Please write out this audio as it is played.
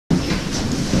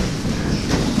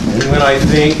when I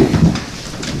think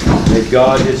that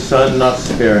God, his Son not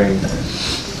sparing,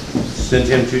 sent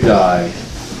him to die,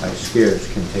 I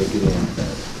scarce can take it in.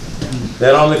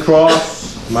 That on the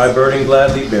cross, my burden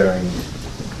gladly bearing,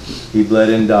 he bled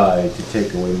and died to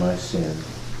take away my sin.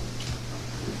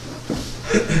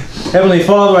 Heavenly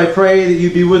Father, I pray that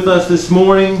you be with us this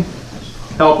morning.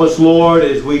 Help us, Lord,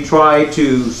 as we try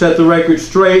to set the record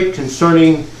straight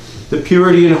concerning the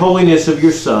purity and holiness of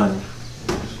your Son.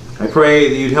 I pray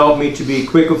that you'd help me to be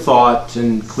quick of thought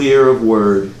and clear of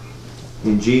word.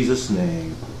 In Jesus'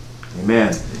 name,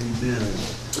 amen. Amen.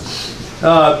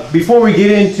 Before we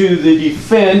get into the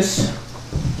defense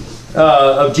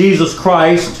of Jesus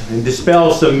Christ and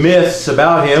dispel some myths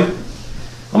about him,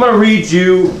 I'm going to read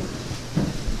you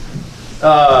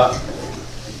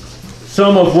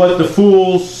some of what the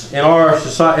fools in our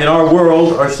society, in our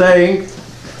world, are saying,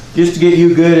 just to get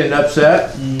you good and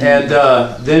upset, and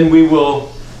then we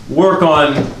will work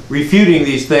on refuting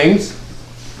these things.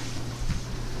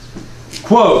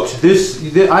 Quote,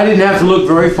 I didn't have to look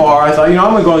very far. I thought, I'm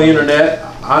going to go on the internet.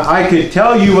 I could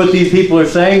tell you what these people are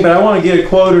saying, but I want to get a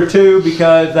quote or two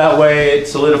because that way it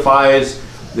solidifies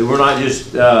that we're not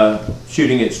just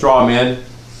shooting at straw men.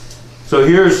 So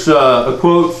here's a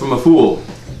quote from a fool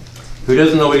who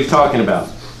doesn't know what he's talking about.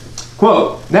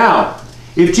 Quote, "Now,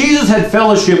 if Jesus had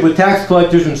fellowship with tax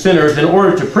collectors and sinners in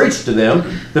order to preach to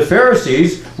them, the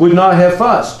Pharisees would not have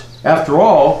fussed. After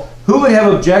all, who would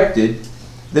have objected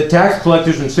that tax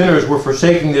collectors and sinners were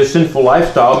forsaking their sinful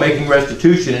lifestyle, making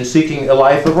restitution, and seeking a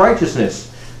life of righteousness?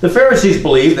 The Pharisees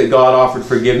believed that God offered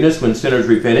forgiveness when sinners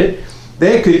repented.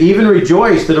 They could even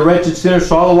rejoice that a wretched sinner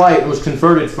saw the light and was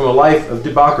converted from a life of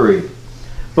debauchery.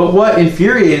 But what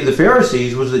infuriated the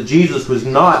Pharisees was that Jesus was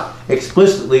not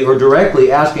explicitly or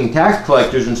directly asking tax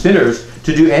collectors and sinners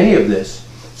to do any of this.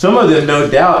 Some of them, no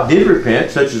doubt, did repent,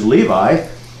 such as Levi,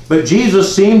 but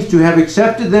Jesus seems to have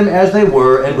accepted them as they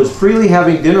were and was freely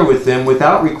having dinner with them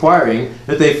without requiring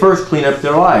that they first clean up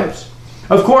their lives.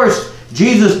 Of course,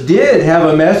 Jesus did have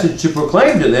a message to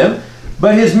proclaim to them,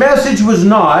 but his message was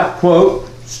not, quote,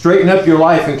 straighten up your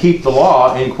life and keep the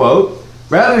law, end quote.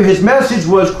 Rather, his message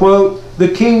was, quote, the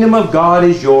kingdom of God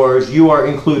is yours, you are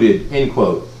included, end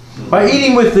quote. By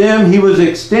eating with them, he was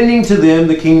extending to them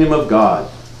the kingdom of God.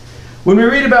 When we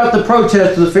read about the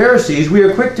protest of the Pharisees, we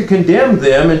are quick to condemn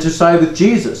them and to side with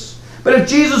Jesus. But if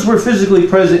Jesus were physically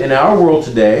present in our world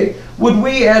today, would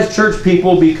we as church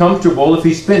people be comfortable if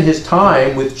he spent his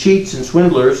time with cheats and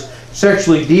swindlers,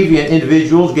 sexually deviant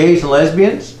individuals, gays and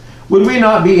lesbians? Would we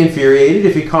not be infuriated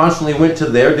if he constantly went to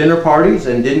their dinner parties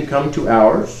and didn't come to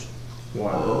ours?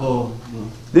 Wow.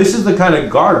 This is the kind of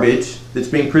garbage that's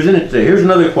being presented today. Here's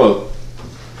another quote.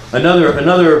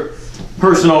 Another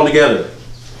person altogether.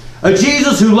 A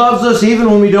Jesus who loves us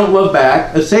even when we don't love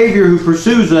back. A Savior who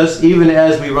pursues us even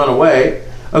as we run away.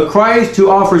 A Christ who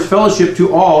offers fellowship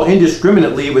to all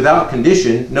indiscriminately without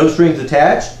condition, no strings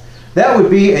attached. That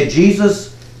would be a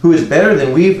Jesus who is better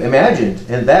than we've imagined.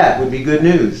 And that would be good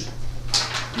news.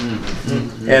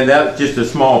 And that's just a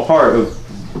small part of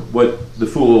what the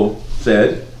fool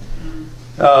said.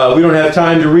 We don't have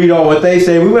time to read all what they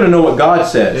say. We want to know what God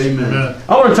says. Amen.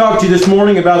 I want to talk to you this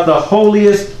morning about the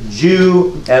holiest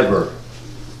Jew ever.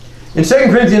 In 2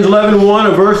 Corinthians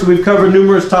 11:1, a verse that we've covered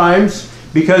numerous times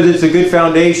because it's a good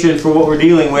foundation for what we're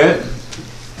dealing with,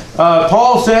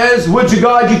 Paul says, would to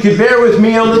God you could bear with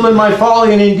me a little in my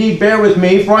folly, and indeed bear with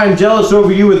me, for I am jealous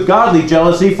over you with godly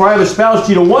jealousy, for I have espoused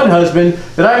you to one husband,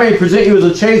 that I may present you as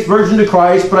a chaste virgin to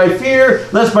Christ. But I fear,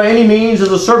 lest by any means, as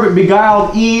the serpent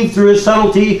beguiled Eve through his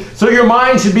subtlety, so your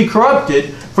mind should be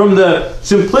corrupted from the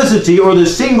simplicity or the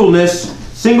single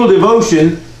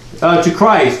devotion to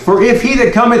Christ. For if he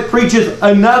that cometh preacheth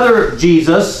another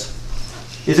Jesus,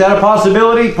 is that a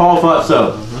possibility? Paul thought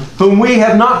so. Whom we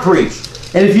have not preached.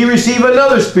 And if ye receive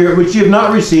another spirit which ye have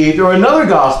not received, or another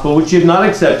gospel which ye have not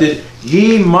accepted,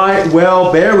 ye might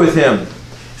well bear with him.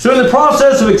 So in the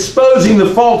process of exposing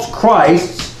the false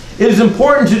Christs, it is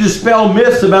important to dispel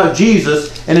myths about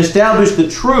Jesus and establish the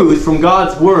truth from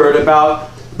God's Word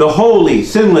about the holy,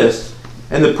 sinless,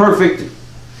 and the perfect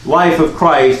life of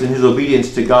Christ and his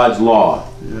obedience to God's law.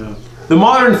 Yeah. The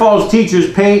modern false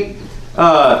teachers paint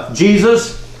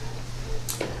Jesus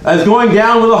as going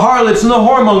down where the harlots and the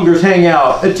whoremongers hang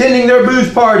out, attending their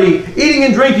booze party, eating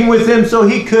and drinking with them so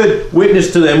he could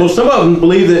witness to them. Well, some of them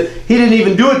believe that he didn't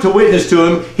even do it to witness to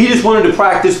them. He just wanted to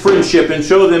practice friendship and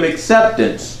show them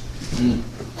acceptance.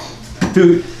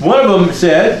 One of them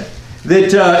said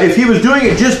that if he was doing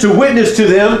it just to witness to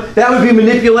them, that would be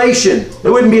manipulation.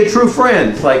 It wouldn't be a true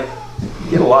friend. It's like,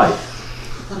 get a life.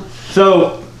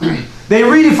 So they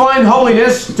redefined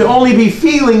holiness to only be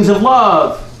feelings of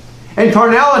love. And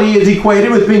carnality is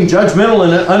equated with being judgmental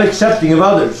and unaccepting of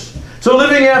others. So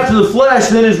living after the flesh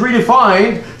then is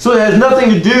redefined, so it has nothing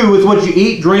to do with what you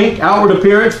eat, drink, outward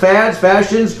appearance, fads,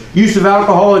 fashions, use of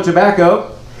alcohol or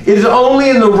tobacco. It is only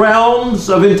in the realms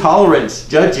of intolerance,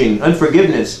 judging,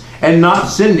 unforgiveness, and not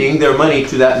sending their money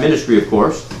to that ministry, of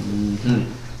course.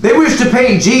 They wish to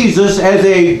paint Jesus as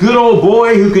a good old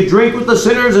boy who could drink with the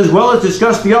sinners as well as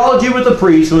discuss theology with the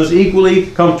priests and was equally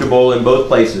comfortable in both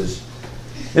places.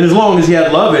 And as long as he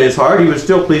had love in his heart, he was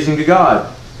still pleasing to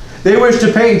God. They wish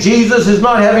to paint Jesus as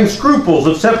not having scruples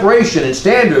of separation and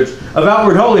standards of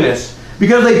outward holiness,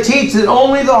 because they teach that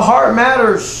only the heart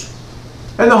matters.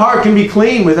 And the heart can be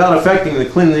clean without affecting the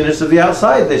cleanliness of the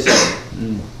outside, they say.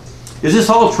 Is this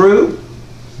all true?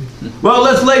 Well,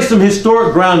 let's lay some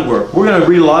historic groundwork. We're going to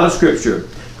read a lot of scripture,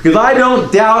 because I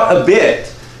don't doubt a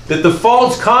bit that the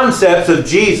false concepts of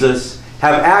Jesus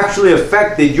have actually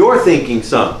affected your thinking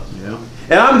some.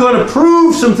 And I'm going to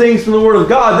prove some things from the Word of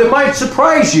God that might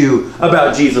surprise you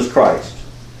about Jesus Christ.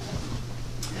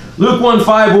 Luke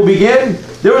 1:5 will begin.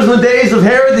 There was in the days of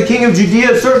Herod, the king of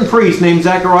Judea, a certain priest named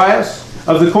Zacharias,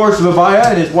 of the course of Abiah,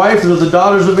 and his wife was of the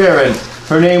daughters of Aaron.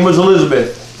 Her name was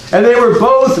Elizabeth. And they were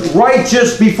both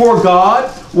righteous before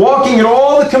God, walking in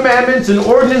all the commandments and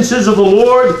ordinances of the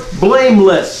Lord,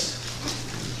 blameless.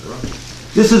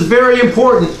 This is very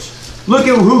important. Look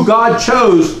at who God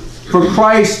chose for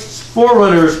Christ's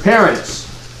forerunners, parents.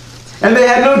 And they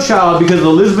had no child, because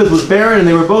Elizabeth was barren, and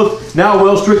they were both now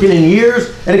well stricken in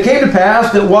years. And it came to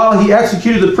pass that while he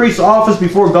executed the priest's office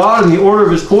before God in the order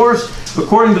of his course,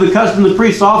 according to the custom of the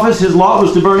priest's office, his lot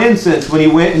was to burn incense when he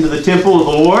went into the temple of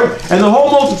the Lord. And the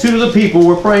whole multitude of the people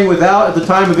were praying without at the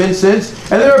time of incense.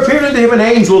 And there appeared unto him an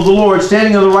angel of the Lord,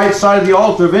 standing on the right side of the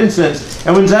altar of incense.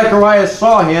 And when Zacharias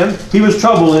saw him, he was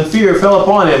troubled, and fear fell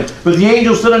upon him. But the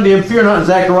angel said unto him, Fear not,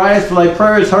 Zacharias, for thy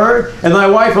prayer is heard, and thy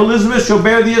wife Elizabeth shall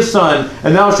bear thee a son,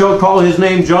 and thou shalt call his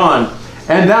name John.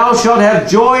 And thou shalt have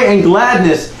joy and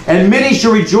gladness, and many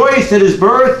shall rejoice at his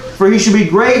birth, for he shall be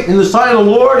great in the sight of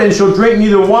the Lord, and shall drink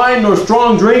neither wine nor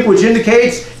strong drink, which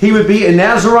indicates he would be a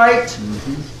Nazirite.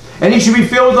 And he shall be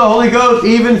filled with the Holy Ghost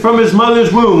even from his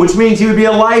mother's womb, which means he would be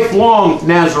a lifelong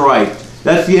Nazirite.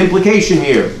 That's the implication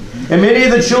here. And many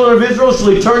of the children of Israel shall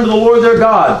return to the Lord their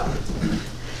God.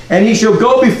 And he shall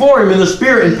go before him in the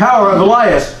spirit and power of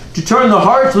Elias, to turn the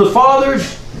hearts of the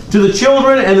fathers to the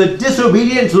children, and the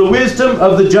disobedient to the wisdom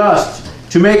of the just,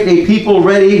 to make a people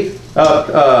ready,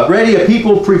 a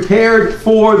people prepared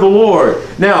for the Lord.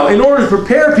 Now, in order to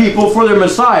prepare people for their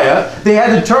Messiah, they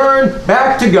had to turn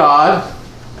back to God.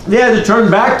 They had to turn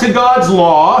back to God's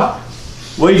law.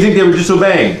 What do you think they were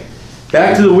disobeying?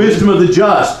 Back to the wisdom of the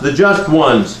just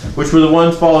ones, which were the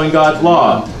ones following God's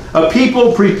law. A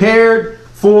people prepared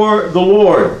for the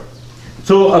Lord.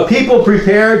 So a people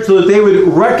prepared so that they would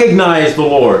recognize the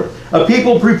Lord. A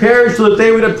people prepared so that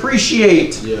they would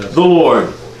appreciate the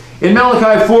Lord. In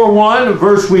Malachi 4:1, a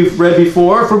verse we've read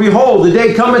before, For behold, the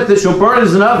day cometh that shall burn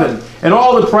as an oven, and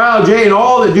all the proud, yea, and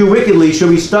all that do wickedly shall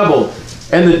be stubble.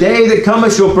 And the day that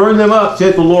cometh shall burn them up,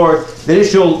 saith the Lord, that it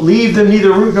shall leave them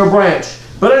neither root nor branch.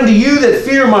 But unto you that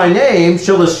fear my name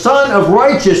shall the Son of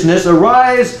Righteousness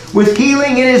arise with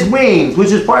healing in his wings,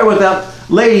 which is probably what that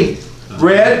lady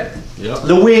read.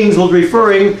 The wings was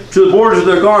referring to the borders of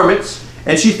their garments,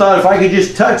 and she thought if I could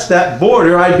just touch that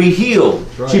border, I'd be healed.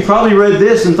 Right. She probably read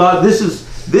this and thought, this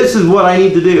is what I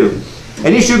need to do.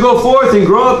 And he shall go forth and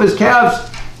grow up his calves,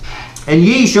 and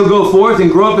ye shall go forth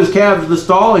and grow up his calves of the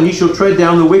stall, and ye shall tread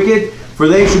down the wicked, for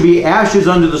they shall be ashes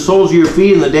under the soles of your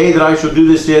feet in the day that I shall do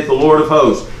this, saith the Lord of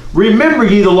hosts. Remember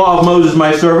ye the law of Moses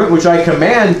my servant, which I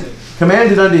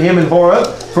commanded unto him in Horeb,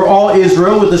 for all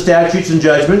Israel with the statutes and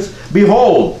judgments.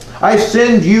 Behold, I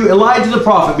send you Elijah the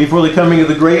prophet before the coming of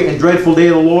the great and dreadful day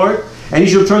of the Lord. And he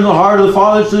shall turn the heart of the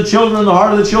fathers to the children, and the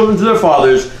heart of the children to their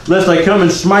fathers, lest I come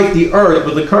and smite the earth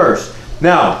with a curse.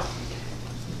 Now,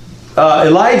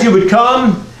 Elijah would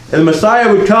come, and the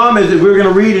Messiah would come, as we're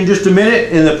going to read in just a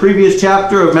minute in the previous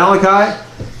chapter of Malachi,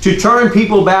 to turn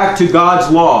people back to God's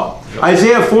law.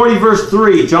 Isaiah 40 verse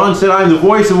 3, John said, I am the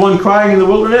voice of one crying in the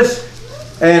wilderness.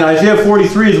 And Isaiah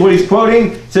 43 is what he's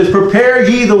quoting. It says, Prepare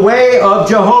ye the way of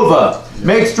Jehovah.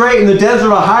 Make straight in the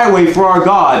desert a highway for our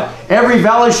God. Every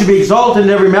valley should be exalted, and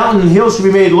every mountain and hill should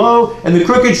be made low, and the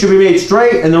crooked should be made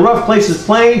straight, and the rough places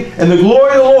plain, and the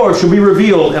glory of the Lord shall be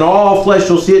revealed, and all flesh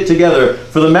shall see it together,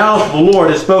 for the mouth of the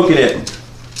Lord has spoken it.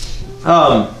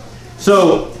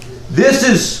 So this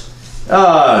is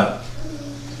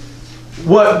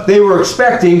what they were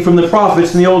expecting from the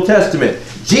prophets in the Old Testament.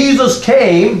 Jesus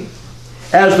came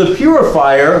as the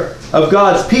purifier of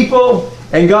God's people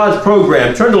and God's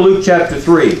program. Turn to Luke chapter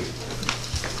 3.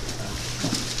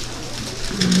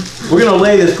 we're going to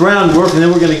lay this groundwork, and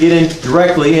then we're going to get in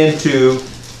directly into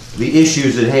the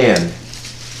issues at hand.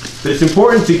 But it's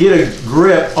important to get a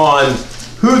grip on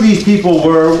who these people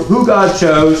were, who God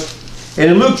chose.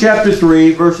 And in Luke chapter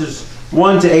 3, verses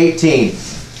 1 to 18.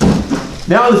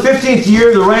 Now in the 15th year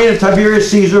of the reign of Tiberius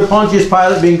Caesar, Pontius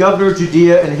Pilate being governor of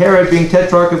Judea, and Herod being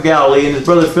tetrarch of Galilee, and his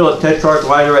brother Philip tetrarch of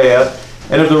Iturea,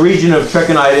 and of the region of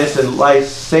Trachonitis, and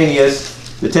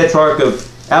Lysanias the tetrarch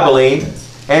of Abilene,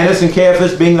 Annas and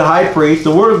Caiaphas being the high priest,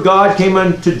 the word of God came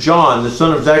unto John, the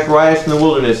son of Zacharias, in the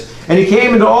wilderness. And he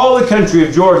came into all the country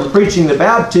of Jordan, preaching the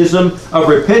baptism of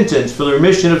repentance for the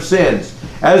remission of sins.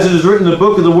 As it is written in the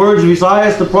book of the words of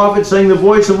Isaiah the prophet, saying, the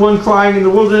voice of one crying in the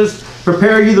wilderness,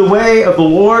 prepare ye the way of the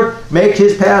Lord, make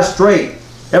his path straight.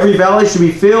 Every valley shall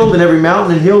be filled, and every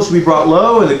mountain and hill shall be brought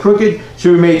low, and the crooked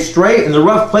shall be made straight, and the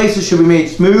rough places shall be made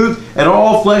smooth, and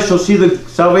all flesh shall see the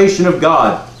salvation of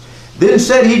God. Then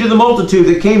said he to the multitude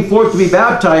that came forth to be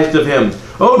baptized of him,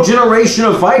 O generation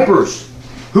of vipers,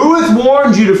 who hath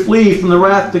warned you to flee from the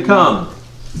wrath to come?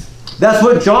 That's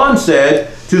what John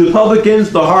said to the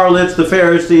publicans, the harlots, the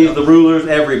Pharisees, the rulers,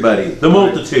 everybody. The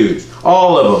multitudes.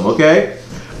 All of them, okay?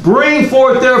 Bring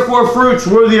forth therefore fruits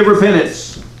worthy of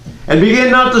repentance. And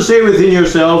begin not to say within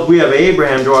yourselves, we have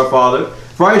Abraham to our father.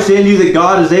 For I say unto you that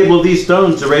God is able of these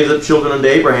stones to raise up children unto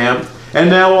Abraham. And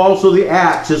now also the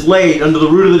axe is laid under the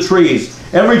root of the trees.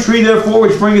 Every tree therefore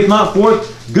which bringeth not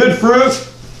forth good fruit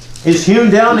is hewn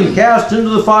down and cast into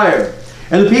the fire.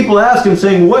 And the people asked him,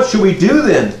 saying, what shall we do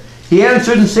then? He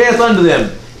answered and saith unto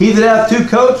them, he that hath 2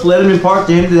 coats, let him impart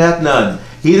to him that hath none.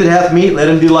 He that hath meat, let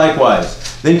him do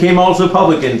likewise. Then came also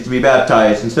publicans to be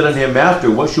baptized, and said unto him, Master,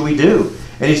 what shall we do?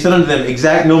 And he said unto them,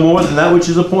 exact no more than that which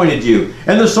is appointed you.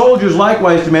 And the soldiers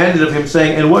likewise demanded of him,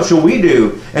 saying, and what shall we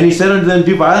do? And he said unto them,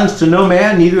 do violence to no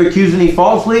man, neither accuse any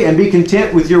falsely, and be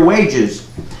content with your wages.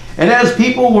 And as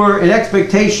people were in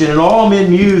expectation, and all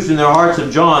men mused in their hearts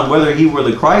of John, whether he were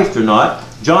the Christ or not,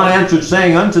 John answered,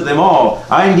 saying unto them all,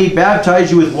 I indeed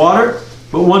baptize you with water,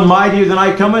 but one mightier than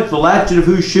I cometh, the latchet of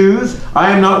whose shoes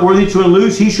I am not worthy to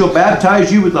unloose. He shall baptize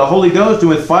you with the Holy Ghost and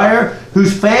with fire,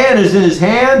 whose fan is in his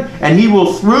hand, and he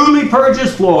will thoroughly purge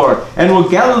his floor, and will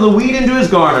gather the wheat into his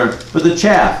garner, but the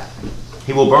chaff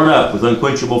he will burn up with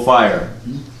unquenchable fire.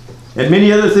 And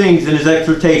many other things in his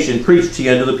exhortation preached he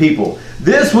unto the people.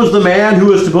 This was the man who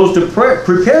was supposed to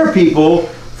prepare people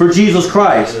for Jesus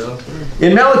Christ.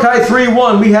 In Malachi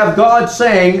 3:1, we have God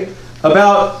saying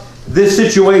about this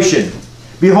situation,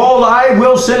 behold, I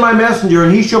will send my messenger,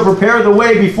 and he shall prepare the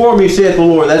way before me, saith the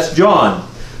Lord. That's John,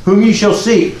 whom ye shall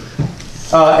seek.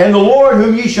 And the Lord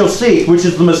whom ye shall seek, which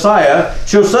is the Messiah,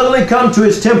 shall suddenly come to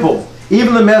his temple,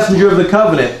 even the messenger of the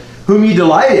covenant, whom ye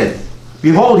delight in.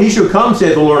 Behold, he shall come,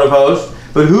 saith the Lord of hosts,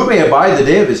 but who may abide the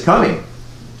day of his coming?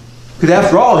 Because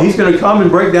after all, he's going to come and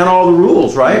break down all the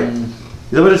rules, right? Is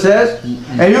that what it says?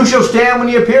 And who shall stand when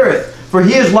he appeareth? For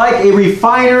he is like a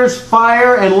refiner's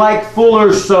fire, and like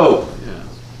fuller's soap.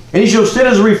 And he shall sit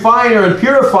as a refiner and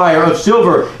purifier of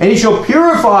silver. And he shall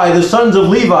purify the sons of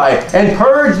Levi, and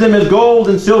purge them as gold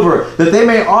and silver, that they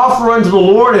may offer unto the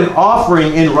Lord an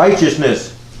offering in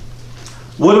righteousness.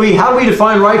 How do we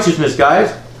define righteousness,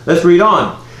 guys? Let's read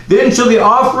on. Then shall the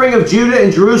offering of Judah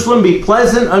and Jerusalem be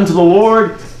pleasant unto the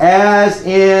Lord, as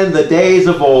in the days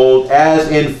of old, as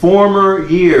in former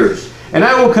years. And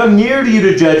I will come near to you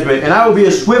to judgment, and I will be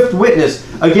a swift witness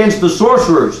against the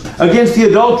sorcerers, against the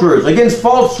adulterers, against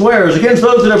false swearers, against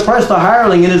those that oppress the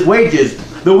hireling in his wages,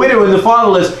 the widow and the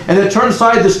fatherless, and that turn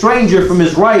aside the stranger from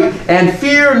his right. And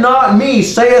fear not me,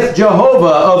 saith Jehovah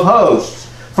of hosts.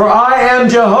 For I am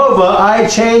Jehovah, I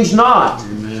change not.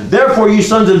 Amen. Therefore ye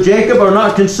sons of Jacob are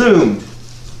not consumed.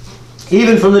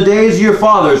 Even from the days of your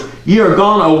fathers, ye are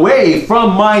gone away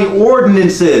from mine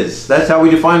ordinances. That's how we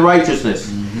define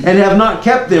righteousness. And have not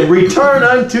kept them. Return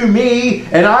unto me,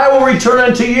 and I will return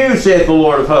unto you, saith the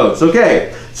Lord of hosts.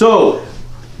 Okay, so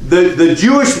the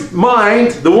Jewish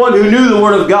mind, the one who knew the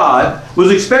Word of God,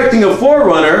 was expecting a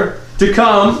forerunner to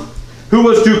come who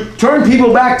was to turn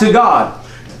people back to God.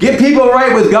 Get people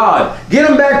right with God. Get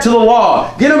them back to the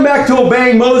law. Get them back to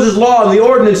obeying Moses' law and the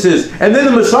ordinances. And then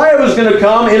the Messiah was going to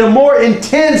come in a more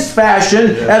intense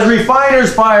fashion, as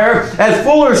refiner's fire, as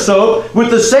fuller's soap, with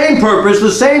the same purpose,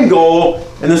 the same goal,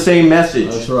 and the same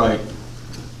message. That's right.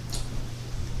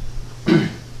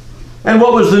 And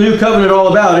what was the new covenant all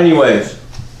about anyways?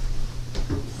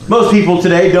 Most people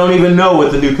today don't even know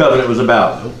what the new covenant was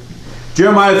about. Nope.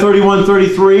 Jeremiah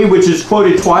 31:33, which is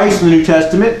quoted twice in the New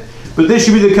Testament. But this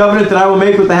shall be the covenant that I will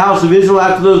make with the house of Israel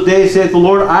after those days, saith the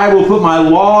Lord. I will put my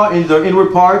law in their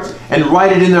inward parts, and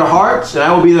write it in their hearts, and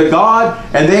I will be their God,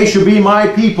 and they shall be my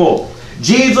people.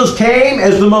 Jesus came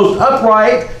as the most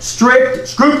upright, strict,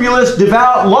 scrupulous,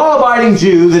 devout, law-abiding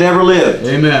Jew that ever lived.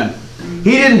 Amen.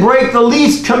 He didn't break the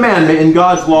least commandment in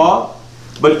God's law,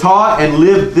 but taught and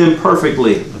lived them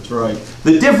perfectly. That's right.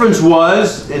 The difference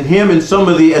was, in him and some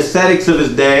of the ascetics of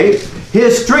his day,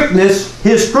 his strictness,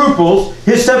 his scruples,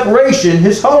 his separation,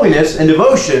 his holiness, and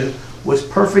devotion was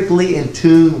perfectly in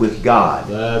tune with God.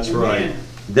 That's right.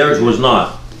 Theirs was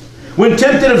not. When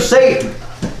tempted of Satan,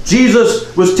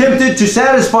 Jesus was tempted to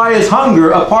satisfy his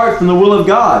hunger apart from the will of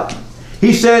God.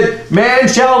 He said, "Man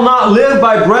shall not live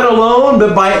by bread alone,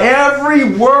 but by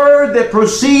every word that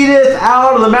proceedeth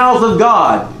out of the mouth of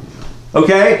God."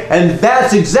 Okay? And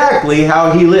that's exactly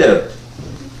how he lived.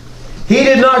 He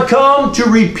did not come to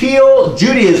repeal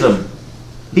Judaism.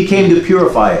 He came to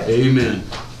purify it. Amen.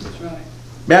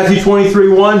 Matthew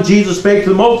 23:1, Jesus spake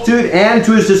to the multitude and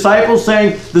to his disciples,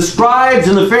 saying, "The scribes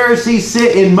and the Pharisees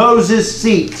sit in Moses'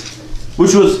 seat,"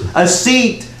 which was a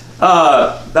seat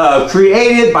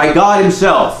created by God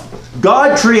himself.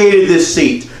 God created this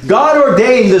seat. God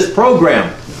ordained this program.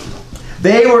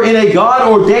 They were in a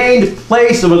God-ordained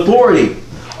place of authority.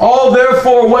 "All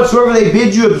therefore whatsoever they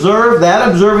bid you observe, that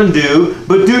observe and do,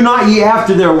 but do not ye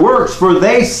after their works, for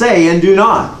they say and do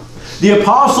not." The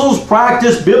apostles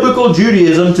practiced biblical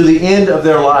Judaism to the end of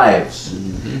their lives.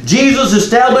 Jesus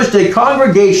established a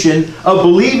congregation of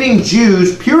believing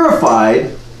Jews purified,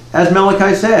 as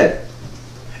Malachi said.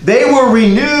 They were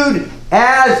renewed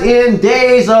as in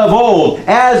days of old,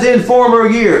 as in former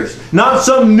years. Not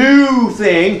some new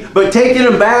thing, but taking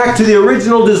them back to the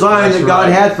original design that God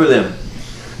had for them.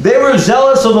 They were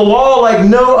zealous of the law like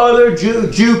no other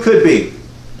Jew could be.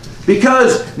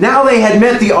 Because now they had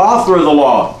met the author of the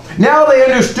law. Now they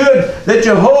understood that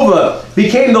Jehovah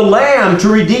became the Lamb to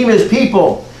redeem his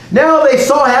people. Now they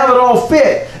saw how it all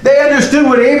fit. They understood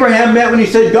what Abraham meant when he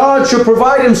said God should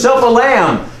provide himself a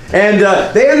lamb. And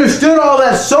they understood all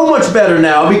that so much better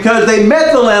now because they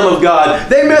met the Lamb of God.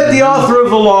 They met the author of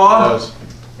the law.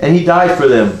 And he died for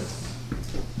them.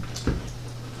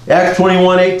 Acts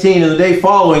 21:18, in the day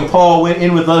following, Paul went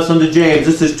in with us unto James.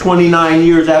 This is 29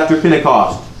 years after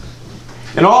Pentecost.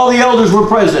 And all the elders were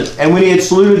present. And when he had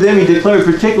saluted them, he declared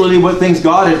particularly what things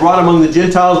God had wrought among the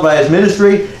Gentiles by his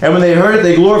ministry. And when they heard it,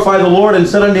 they glorified the Lord and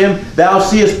said unto him, "Thou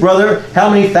seest, brother, how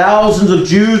many thousands of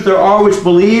Jews there are which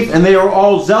believe, and they are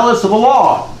all zealous of the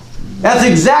law." That's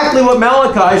exactly what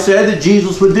Malachi said that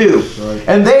Jesus would do. Right.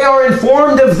 "And they are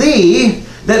informed of thee,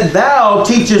 that thou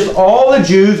teachest all the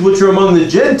Jews which are among the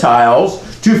Gentiles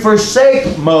to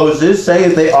forsake Moses,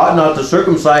 saying they ought not to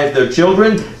circumcise their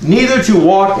children, neither to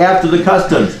walk after the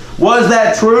customs." Was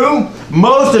that true?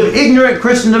 Most of ignorant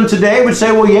Christendom today would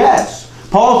say, well, yes.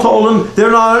 Paul told them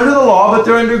they're not under the law, but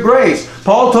they're under grace.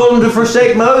 Paul told them to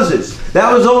forsake Moses.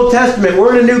 That was Old Testament.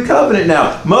 We're in a new covenant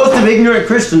now. Most of ignorant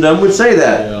Christendom would say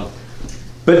that. Yeah.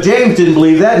 But James didn't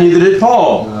believe that, neither did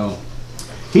Paul. No.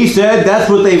 He said, that's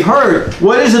what they've heard.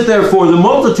 What is it therefore? The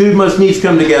multitude must needs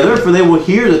come together, for they will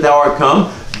hear that thou art come.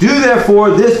 Do therefore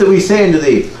this that we say unto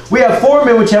thee. We have 4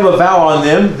 men which have a vow on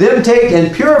them. Them take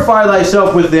and purify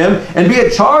thyself with them, and be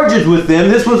at charges with them.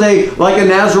 This was like a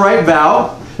Nazarite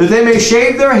vow, that they may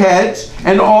shave their heads,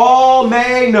 and all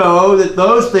may know that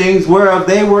those things whereof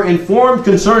they were informed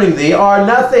concerning thee are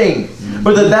nothing,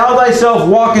 but that thou thyself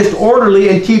walkest orderly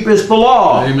and keepest the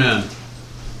law. Amen.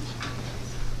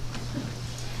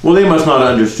 Well, they must not have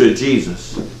understood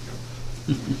Jesus.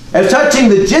 As touching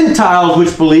the Gentiles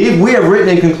which believe, we have written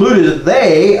and concluded that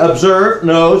they observe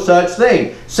no such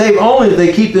thing, save only that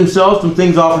they keep themselves from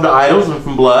things offered to idols, and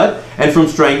from blood, and from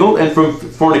strangled, and from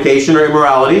fornication or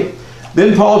immorality.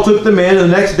 Then Paul took the men,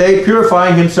 and the next day,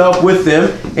 purifying himself with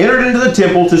them, entered into the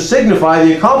temple to signify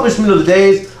the accomplishment of the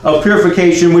days of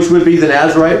purification, which would be the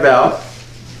Nazarite vow,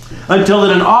 until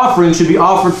that an offering should be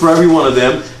offered for every one of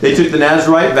them. They took the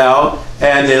Nazarite vow,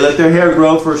 and they let their hair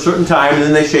grow for a certain time, and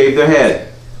then they shaved their head.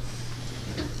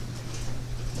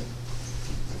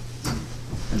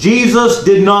 Jesus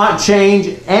did not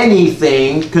change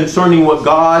anything concerning what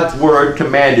God's word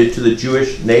commanded to the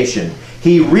Jewish nation.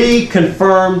 He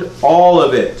reconfirmed all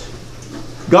of it.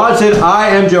 God said, I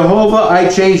am Jehovah, I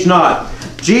change not.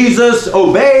 Jesus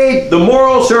obeyed the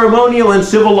moral, ceremonial, and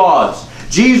civil laws.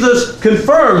 Jesus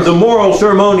confirmed the moral,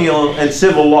 ceremonial, and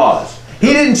civil laws. He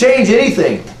didn't change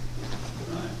anything.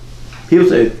 He'll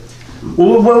say,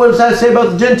 well, what does that say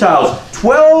about the Gentiles?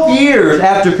 12 years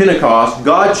after Pentecost,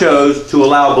 God chose to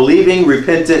allow believing,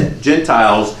 repentant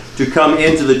Gentiles to come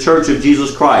into the church of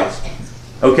Jesus Christ.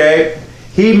 Okay?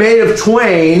 He made of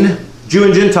twain, Jew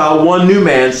and Gentile, one new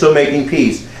man, so making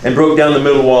peace, and broke down the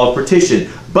middle wall of partition.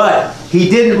 But he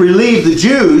didn't relieve the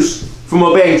Jews from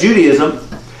obeying Judaism.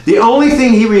 The only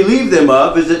thing he relieved them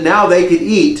of is that now they could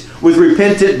eat with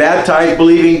repentant, baptized,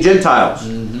 believing Gentiles.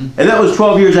 And that was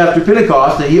 12 years after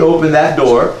Pentecost that he opened that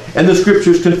door, and the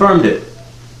scriptures confirmed it.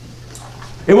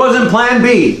 It wasn't plan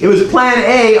B. It was plan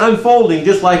A unfolding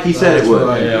just like he said it would.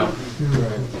 Right. Yeah.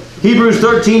 Hebrews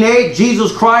 13:8,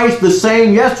 Jesus Christ the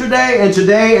same yesterday and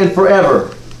today and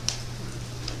forever.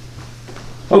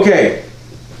 Okay.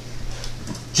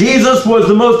 Jesus was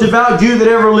the most devout Jew that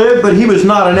ever lived, but he was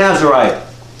not a Nazirite.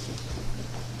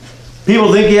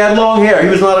 People think he had long hair. He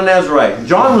was not a Nazirite.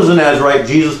 John was a Nazirite.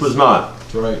 Jesus was not.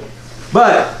 That's right.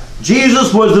 But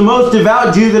Jesus was the most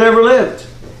devout Jew that ever lived.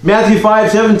 Matthew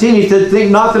 5:17, he said, think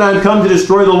not that I am come to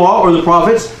destroy the law or the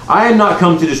prophets. I am not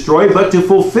come to destroy, but to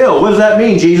fulfill. What does that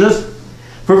mean, Jesus?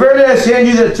 For verily I say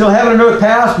unto you that till heaven and earth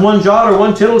pass, one jot or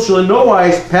one tittle shall in no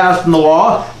wise pass from the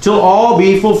law, till all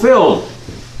be fulfilled.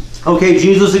 Okay,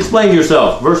 Jesus, explain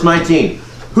yourself. Verse 19.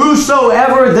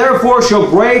 Whosoever therefore shall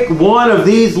break one of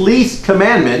these least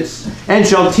commandments, and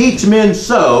shall teach men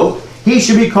so, he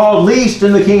shall be called least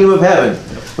in the kingdom of heaven.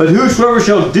 But whosoever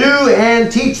shall do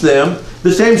and teach them,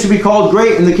 the same shall be called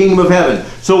great in the kingdom of heaven.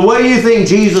 So what do you think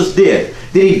Jesus did?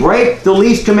 Did he break the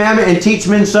least commandment and teach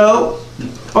men so?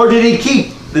 Or did he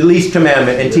keep the least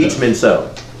commandment and teach men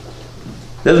so?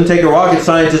 Doesn't take a rocket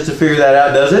scientist to figure that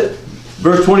out, does it?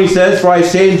 Verse 20 says, for I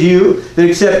say unto you, that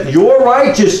except your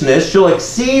righteousness shall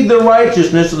exceed the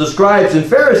righteousness of the scribes and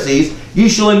Pharisees, ye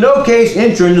shall in no case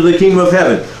enter into the kingdom of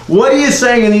heaven. What he is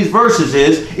saying in these verses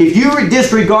is, if you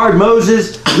disregard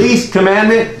Moses' least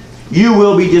commandment, you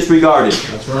will be disregarded.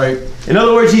 That's right. In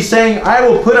other words, he's saying, I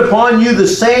will put upon you the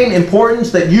same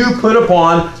importance that you put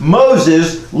upon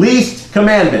Moses' least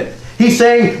commandment. He's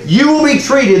saying, you will be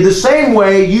treated the same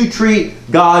way you treat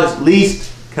God's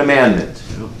least commandment.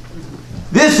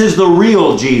 This is the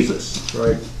real Jesus. That's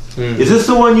right. Is this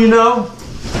the one you know?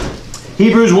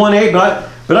 Hebrews 1:8,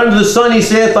 but unto the Son he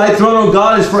saith, thy throne, O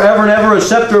God, is forever and ever. A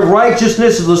scepter of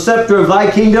righteousness is the scepter of thy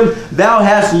kingdom. Thou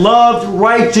hast loved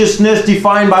righteousness,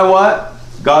 defined by what?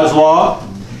 God's law.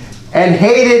 And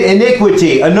hated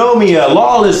iniquity, anomia,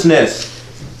 lawlessness,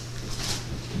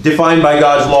 defined by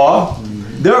God's law.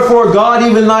 Therefore God,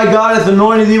 even thy God, hath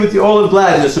anointed thee with the oil of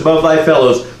gladness above thy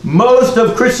fellows. Most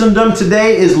of Christendom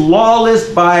today is lawless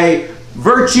by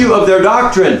virtue of their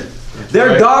doctrine.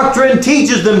 Their doctrine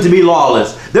teaches them to be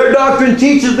lawless. Their doctrine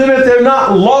teaches them if they're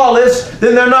not lawless,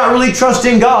 then they're not really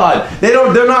trusting God.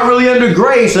 They're not really under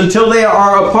grace until they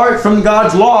are apart from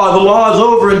God's law. The law is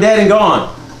over and dead and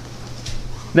gone.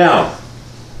 Now,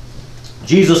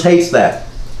 Jesus hates that.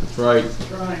 That's right.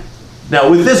 That's right. Now,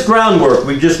 with this groundwork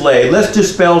we've just laid, let's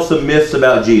dispel some myths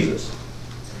about Jesus.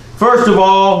 First of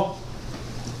all,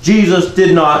 Jesus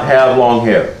did not have long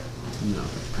hair. No.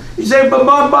 You say, but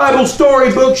my Bible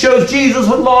storybook shows Jesus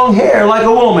with long hair like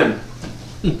a woman.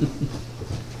 1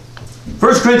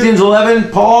 Corinthians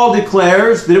 11, Paul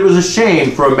declares that it was a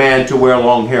shame for a man to wear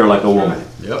long hair like a woman.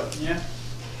 Yep. Yeah.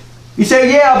 You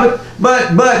say, yeah,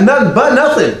 but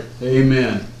nothing.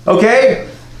 Amen. Okay?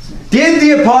 Did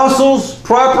the apostles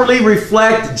properly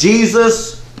reflect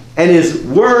Jesus and his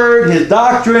word, his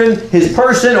doctrine, his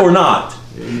person, or not?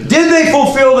 Amen. Did they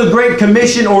fulfill the Great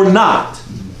Commission or not?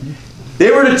 They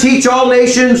were to teach all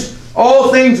nations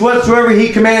all things whatsoever he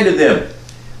commanded them.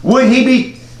 Would he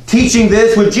be teaching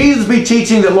this? Would Jesus be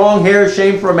teaching that long hair is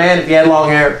shame for a man if he had long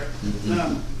hair?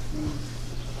 No.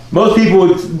 Most people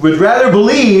would rather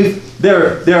believe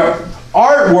their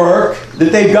artwork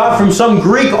that they've got from some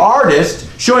Greek artist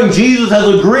showing Jesus as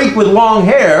a Greek with long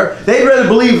hair. They'd rather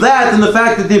believe that than the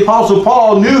fact that the Apostle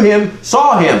Paul knew him,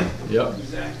 saw him, Yep.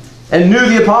 Exactly. and knew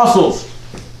the apostles.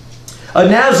 A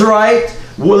Nazirite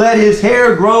will let his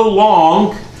hair grow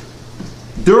long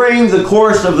during the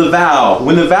course of the vow.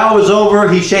 When the vow was over,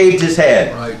 he shaved his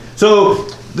head. Right. So,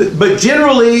 but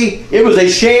generally, it was a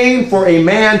shame for a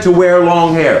man to wear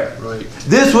long hair. Right.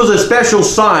 This was a special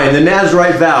sign, the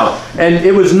Nazirite vow, and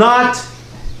it was not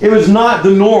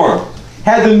the norm.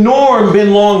 Had the norm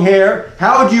been long hair,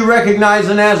 how would you recognize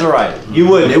a Nazirite? You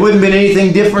wouldn't. It wouldn't have been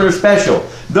anything different or special.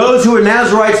 Those who were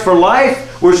Nazirites for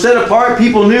life were set apart.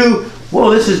 People knew, well,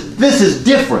 this is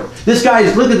different. This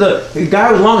guy's, look at the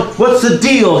guy with long, what's the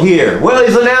deal here? Well,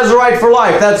 he's a Nazirite for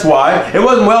life, that's why. It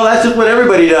wasn't, well, that's just what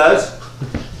everybody does.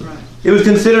 It was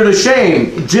considered a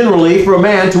shame, generally, for a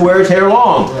man to wear his hair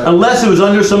long, unless it was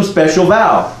under some special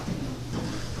vow.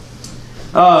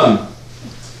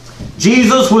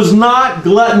 Jesus was not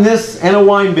gluttonous and a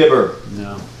winebibber.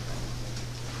 No.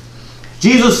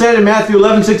 Jesus said in Matthew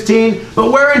 11:16,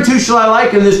 but whereunto shall I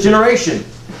liken this generation?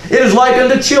 It is like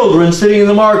unto children sitting in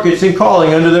the markets and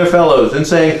calling unto their fellows, and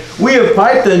saying, we have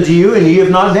piped unto you, and ye have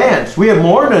not danced. We have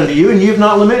mourned unto you, and ye have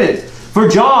not lamented. For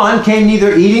John came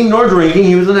neither eating nor drinking.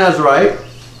 He was a Nazarite.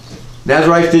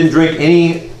 Nazarites didn't drink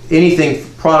anything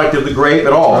product of the grape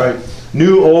at all. Right.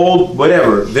 New, old,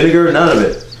 whatever. Vinegar, none of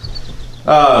it.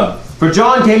 For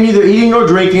John came neither eating nor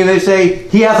drinking, and they say,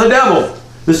 he hath a devil.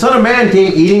 The Son of Man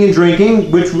came eating and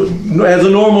drinking, which was as a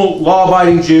normal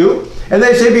law-abiding Jew. And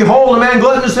they say, behold, a man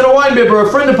gluttonous and a winebibber,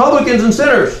 a friend of publicans and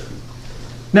sinners.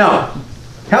 Now,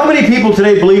 how many people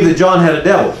today believe that John had a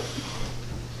devil?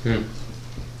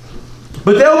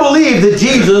 But they'll believe that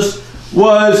Jesus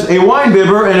was a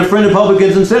winebibber and a friend of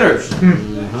publicans and sinners.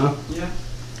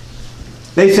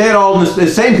 They say it all, the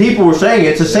same people were saying it.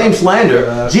 It's the same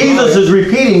slander. Jesus is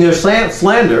repeating their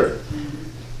slander.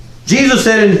 Jesus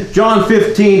said in John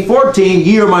 15:14,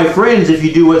 ye are my friends if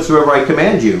you do whatsoever I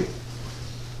command you.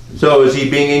 So is he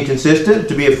being inconsistent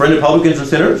to be a friend of publicans and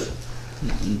sinners?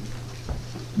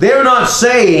 They're not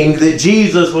saying that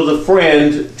Jesus was a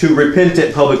friend to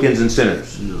repentant publicans and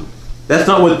sinners. No. That's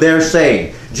not what they're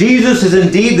saying. Jesus is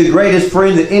indeed the greatest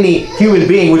friend that any human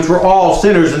being, which we're all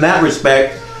sinners in that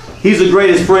respect. He's the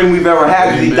greatest friend we've ever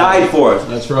had because he died for us.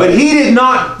 That's right. But he did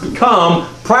not come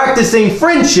practicing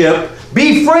friendship,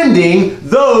 befriending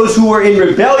those who were in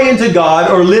rebellion to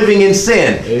God or living in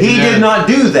sin. Amen. He did not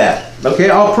do that. Okay,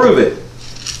 I'll prove it.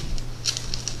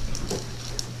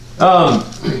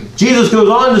 Jesus goes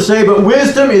on to say, but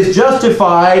wisdom is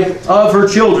justified of her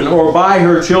children, or by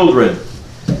her children.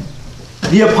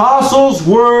 The apostles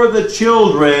were the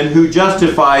children who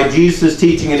justified Jesus'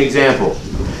 teaching and example.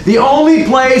 The only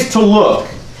place to look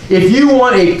if you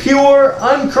want a pure,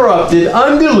 uncorrupted,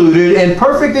 undiluted, and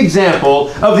perfect example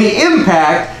of the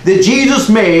impact that Jesus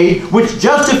made, which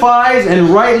justifies and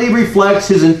rightly reflects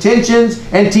his intentions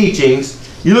and teachings,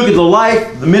 you look at the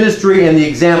life, the ministry, and the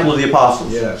example of the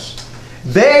apostles. Yes.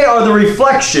 They are the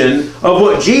reflection of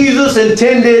what Jesus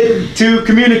intended to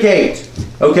communicate.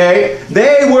 Okay?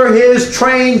 They were his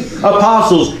trained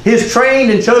apostles, his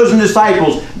trained and chosen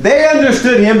disciples. They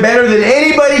understood him better than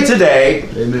anybody today.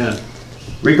 Amen.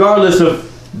 Regardless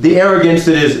of the arrogance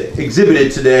that is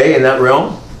exhibited today in that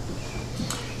realm.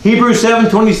 Hebrews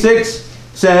 7:26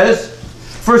 says,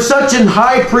 for such an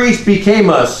high priest became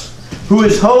us, who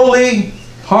is holy,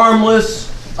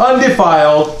 harmless,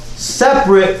 undefiled,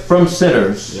 separate from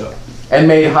sinners, and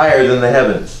made higher than the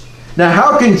heavens. Now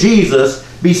how can Jesus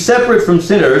be separate from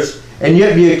sinners and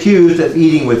yet be accused of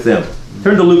eating with them?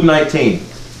 Turn to Luke 19.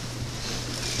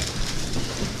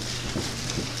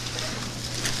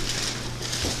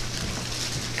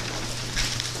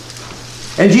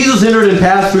 And Jesus entered and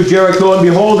passed through Jericho, and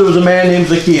behold, there was a man named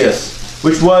Zacchaeus,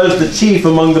 which was the chief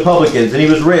among the publicans, and he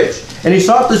was rich. And he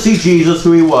sought to see Jesus,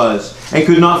 who he was, and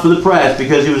could not for the press,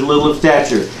 because he was little of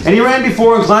stature. And he ran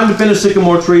before and climbed up in a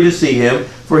sycamore tree to see him,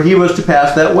 for he was to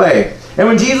pass that way. And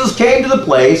when Jesus came to the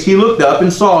place, he looked up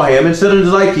and saw him, and said unto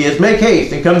Zacchaeus, make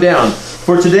haste and come down,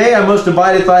 for today I must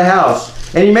abide at thy house.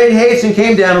 And he made haste and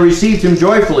came down and received him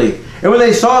joyfully. And when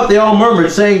they saw it, they all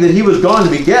murmured, saying that he was gone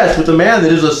to be guest with a man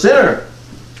that is a sinner.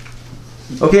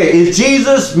 Okay, is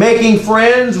Jesus making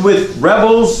friends with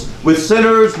rebels, with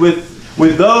sinners, with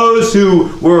those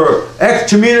who were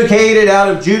excommunicated out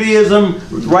of Judaism,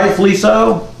 rightfully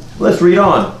so? Let's read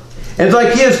on. And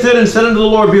Zacchaeus stood and said unto the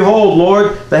Lord, behold,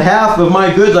 Lord, the half of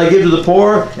my goods I give to the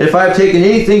poor, and if I have taken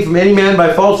anything from any man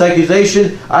by false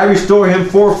accusation, I restore him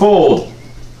fourfold.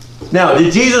 Now,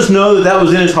 did Jesus know that that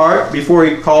was in his heart before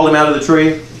he called him out of the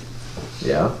tree?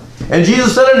 Yeah. And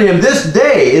Jesus said unto him, this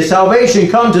day is salvation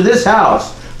come to this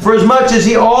house, for as much as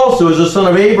he also is the son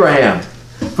of Abraham.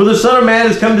 For the Son of Man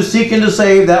has come to seek and to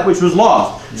save that which was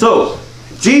lost. So,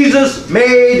 Jesus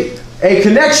made a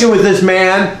connection with this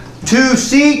man to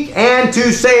seek and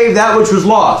to save that which was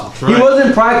lost. Right. He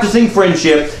wasn't practicing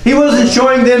friendship. He wasn't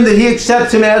showing them that he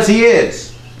accepts him as he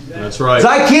is. That's right.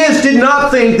 Zacchaeus did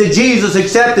not think that Jesus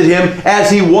accepted him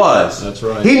as he was. That's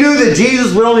right. He knew that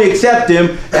Jesus would only accept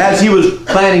him as he was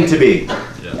planning to be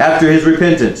after his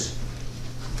repentance.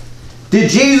 Did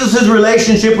Jesus'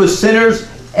 relationship with sinners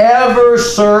ever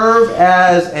serve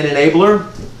as an enabler?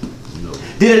 No.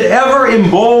 Did it ever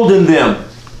embolden them?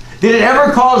 Did it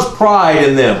ever cause pride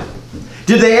in them?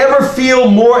 Did they ever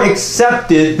feel more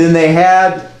accepted than they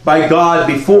had by God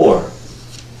before?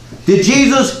 Did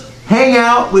Jesus hang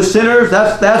out with sinners?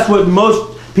 That's what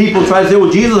most people try to say.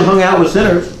 Well, Jesus hung out with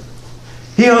sinners.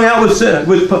 He hung out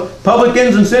with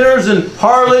publicans and sinners and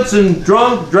harlots and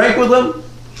drank with them.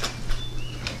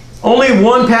 Only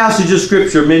one passage of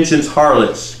Scripture mentions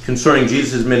harlots concerning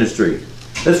Jesus' ministry.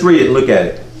 Let's read it and look at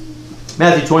it.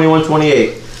 Matthew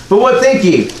 21:28. But what think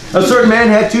ye? A certain man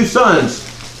had 2 sons.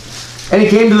 And he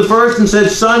came to the first and said,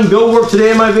 Son, go work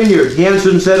today in my vineyard. He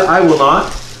answered and said, I will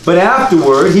not. But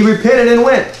afterward he repented and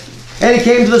went. And he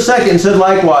came to the second and said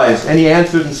likewise. And he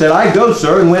answered and said, I go,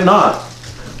 sir, and went not.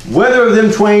 Whether of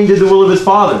them twain did the will of his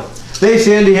father? They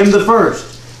say unto him, the first.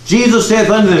 Jesus saith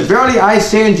unto them, Verily I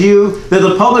say unto you, that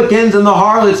the publicans and the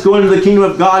harlots go into the kingdom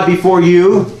of God before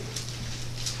you.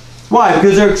 Why?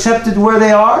 Because they're accepted where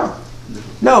they are?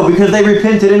 No, because they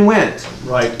repented and went.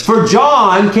 Right. For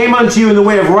John came unto you in the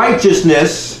way of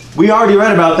righteousness. We already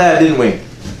read about that, didn't we?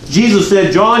 Jesus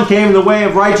said, John came in the way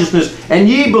of righteousness, and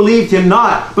ye believed him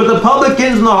not. But the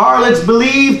publicans and the harlots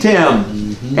believed him.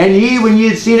 And ye, when ye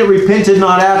had seen it, repented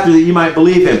not after, that ye might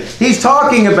believe him. He's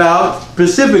talking about,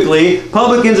 specifically,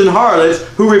 publicans and harlots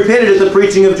who repented at the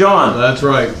preaching of John. That's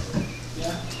right.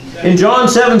 In John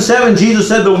 7:7, Jesus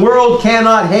said, The world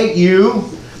cannot hate you,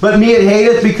 but me it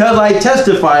hateth, because I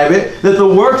testify of it, that the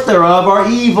works thereof are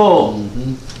evil.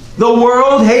 The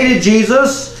world hated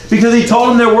Jesus because he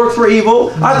told them their works were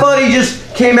evil. I thought he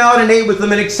just came out and ate with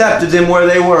them and accepted them where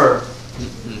they were.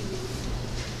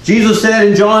 Jesus said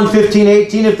in John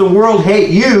 15:18, If the world hate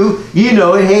you, ye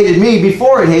know it hated me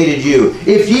before it hated you.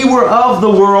 If ye were of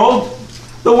the world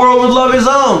would love his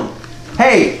own.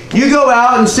 Hey, you go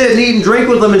out and sit and eat and drink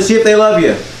with them and see if they love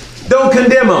you. Don't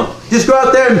condemn them. Just go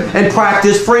out there and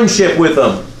practice friendship with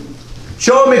them.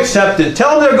 Show them acceptance.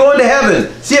 Tell them they're going to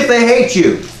heaven. See if they hate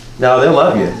you. Now they'll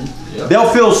love you. Yep. They'll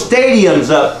fill stadiums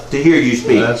up to hear you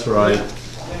speak. That's right.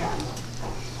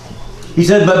 He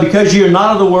said, But because ye are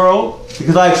not of the world,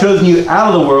 because I have chosen you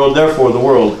out of the world, therefore the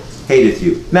world hateth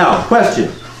you. Now, question.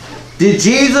 Did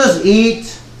Jesus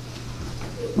eat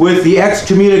with the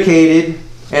excommunicated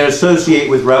and associate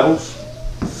with rebels?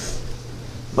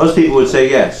 Most people would say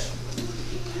yes.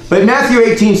 But in Matthew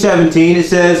 18:17, it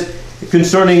says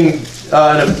concerning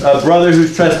a brother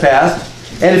who's trespassed,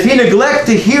 and if he neglect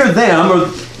to hear them,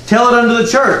 or tell it unto the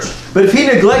church. But if he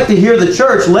neglect to hear the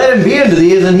church, let him be unto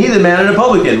thee as an heathen man and a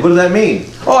publican. What does that mean?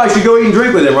 Oh, I should go eat and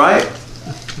drink with him, right?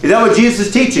 Is that what Jesus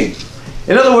is teaching?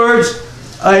 In other words,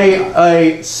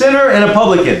 a sinner and a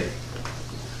publican.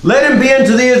 Let him be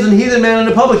unto thee as an heathen man and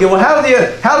a publican. Well, how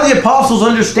do the apostles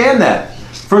understand that?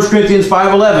 1 Corinthians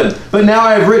 5:11. But now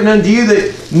I have written unto you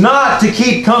that not to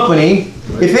keep company,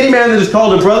 if any man that is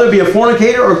called a brother be a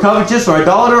fornicator, or covetous, or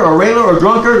idolater, or railer, or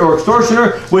drunkard, or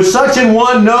extortioner, with such an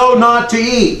one know not to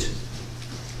eat.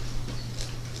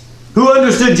 Who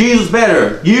understood Jesus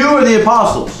better? You or the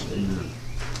apostles?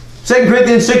 2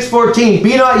 Corinthians 6:14,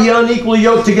 Be not ye unequally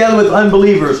yoked together with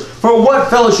unbelievers. For what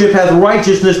fellowship hath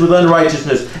righteousness with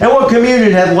unrighteousness? And what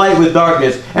communion hath light with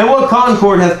darkness? And what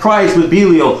concord hath Christ with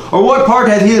Belial? Or what part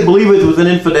hath he that believeth with an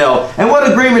infidel? And what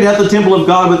agreement hath the temple of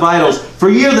God with idols? For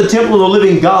ye are the temple of the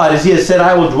living God, as he has said,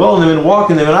 I will dwell in them and walk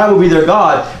in them, and I will be their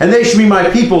God, and they shall be my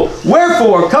people.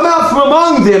 Wherefore, come out from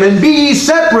among them, and be ye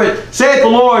separate, saith the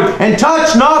Lord, and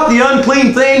touch not the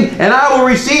unclean thing, and I will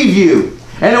receive you.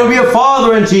 And it will be a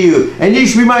father unto you, and ye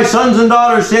shall be my sons and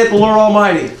daughters, saith the Lord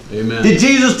Almighty. Amen. Did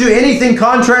Jesus do anything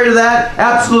contrary to that?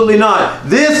 Absolutely not.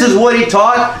 This is what he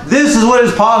taught. This is what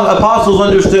his apostles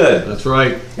understood. That's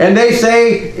right. And they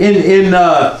say in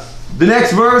the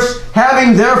next verse,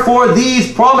 having therefore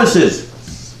these promises.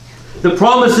 The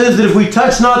promise is that if we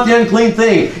touch not the unclean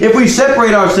thing, if we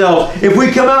separate ourselves, if we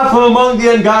come out from among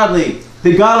the ungodly,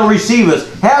 that God will receive us.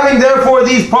 Having therefore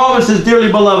these promises,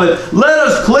 dearly beloved, let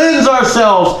us cleanse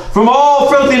ourselves from all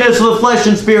filthiness of the flesh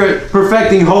and spirit,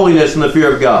 perfecting holiness in the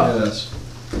fear of God. Yes.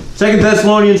 2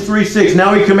 Thessalonians 3:6,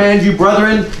 Now we command you,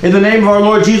 brethren, in the name of our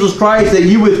Lord Jesus Christ, that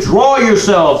you withdraw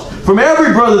yourselves from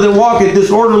every brother that walketh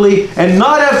disorderly, and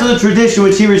not after the tradition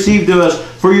which he received of us,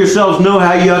 for yourselves know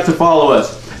how you ought to follow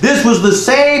us. This was the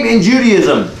same in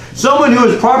Judaism. Someone who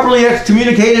was properly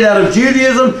excommunicated out of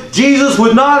Judaism, Jesus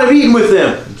would not have eaten with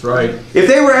them. That's right. If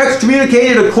they were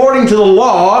excommunicated according to the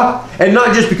law, and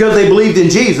not just because they believed in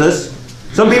Jesus,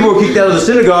 some people were kicked out of the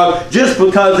synagogue just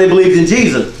because they believed in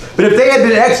Jesus. But if they had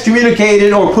been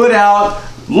excommunicated or put out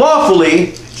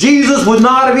lawfully, Jesus would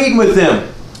not have eaten with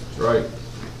them. That's right.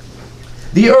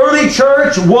 The early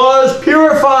church was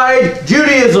purified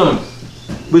Judaism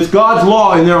with God's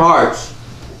law in their hearts.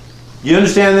 You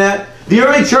understand that? The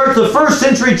early church, the first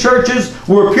century churches,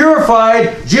 were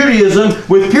purified Judaism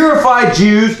with purified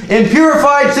Jews in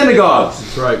purified synagogues.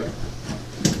 That's right.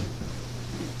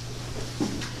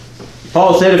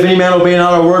 Paul said, if any man obey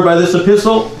not our word by this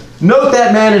epistle, note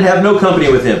that man and have no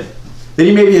company with him, that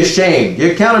he may be ashamed.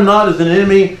 You count him not as an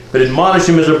enemy, but admonish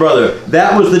him as a brother.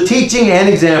 That was the teaching and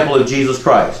example of Jesus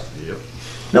Christ. Yep.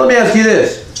 Now let me ask you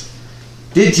this.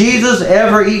 Did Jesus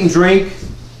ever eat and drink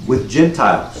with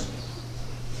Gentiles?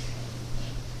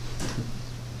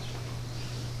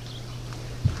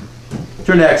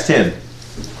 Turn to Acts 10.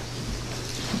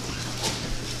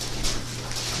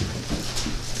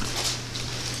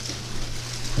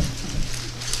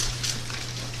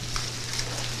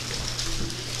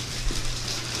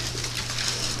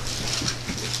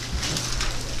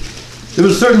 There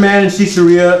was a certain man in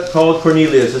Caesarea called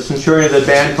Cornelius, a centurion of the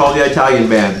band called the Italian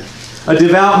band, a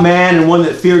devout man and one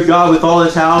that feared God with all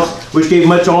his house, which gave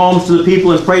much alms to the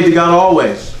people and prayed to God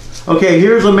always. Okay,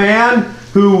 here's a man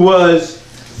who was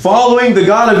following the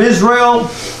God of Israel,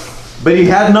 but he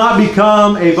had not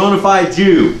become a bona fide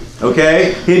Jew.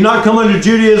 Okay, he had not come under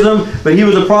Judaism, but he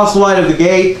was a proselyte of the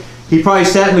gate. He probably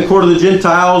sat in the court of the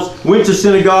Gentiles, went to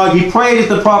synagogue, he prayed at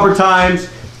the proper times.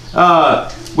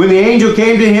 When the angel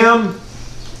came to him,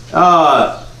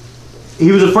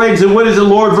 he was afraid and said, "What is it,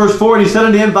 Lord?" Verse 4, and he said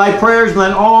unto him, "Thy prayers and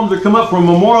thine alms are come up for a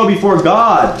memorial before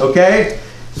God." Okay?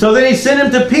 So then he sent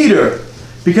him to Peter,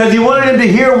 because he wanted him to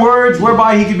hear words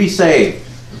whereby he could be saved.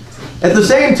 At the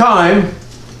same time,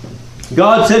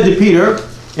 God said to Peter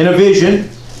in a vision,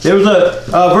 there was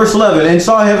verse 11, and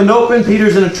saw heaven open,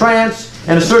 Peter's in a trance,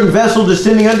 and a certain vessel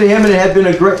descending unto him, and it had been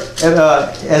as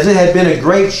it had been a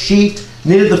great sheet,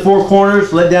 knit at the four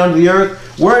corners, let down to the earth,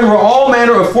 wherein were all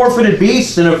manner of four-footed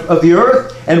beasts and of the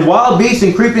earth, and wild beasts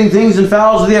and creeping things and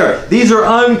fowls of the air. These are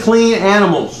unclean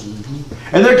animals.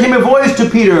 And there came a voice to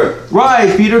Peter,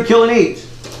 "Rise, Peter, kill and eat."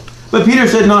 But Peter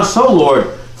said, "Not so, Lord,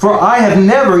 for I have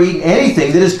never eaten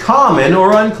anything that is common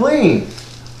or unclean."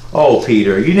 Oh,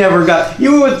 Peter, you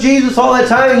were with Jesus all that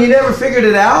time and you never figured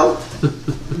it out?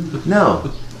 No.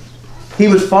 He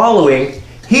was following.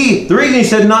 The reason he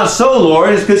said, "Not so,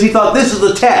 Lord," is because he thought this is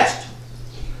the test.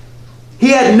 He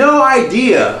had no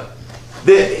idea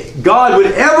that God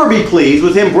would ever be pleased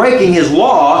with him breaking his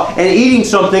law and eating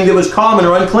something that was common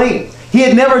or unclean. He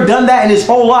had never done that in his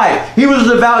whole life. He was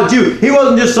a devout Jew. He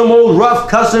wasn't just some old rough,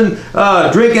 cussing,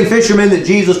 drinking fisherman that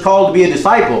Jesus called to be a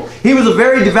disciple. He was a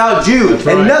very devout Jew.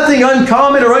 Right. And nothing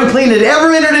uncommon or unclean had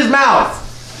ever entered his mouth.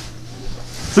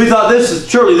 So he thought,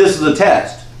 surely this is the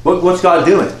test. What's God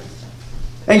doing?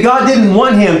 And God didn't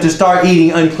want him to start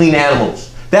eating unclean animals.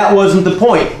 That wasn't the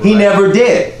point. He never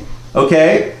did.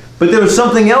 Okay? But there was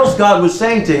something else God was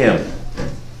saying to him.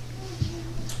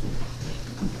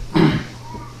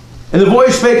 And the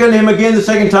voice spake unto him again the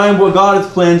second time, "What God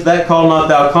hath cleansed, that call not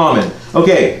thou common."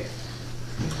 Okay.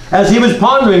 As he was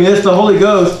pondering this, the Holy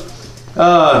Ghost,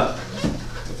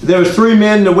 there was three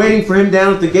men waiting for him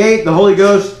down at the gate. The Holy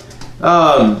Ghost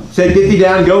said, "Get thee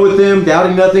down, go with them,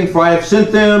 doubting nothing, for I have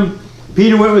sent them."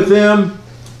 Peter went with them.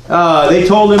 They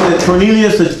told him that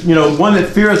Cornelius, one that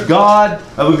feareth God,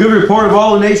 of a good report of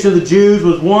all the nation of the Jews,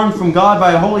 was warned from God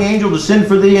by a holy angel to send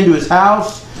for thee into his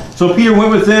house. So Peter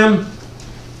went with them.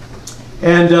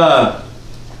 And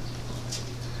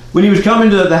when he was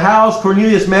coming to the house,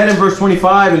 Cornelius met him, verse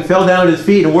 25, and fell down at his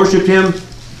feet and worshipped him.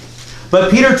 But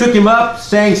Peter took him up,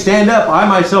 saying, "Stand up, I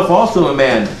myself also am a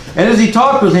man." And as he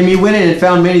talked with him, he went in and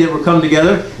found many that were come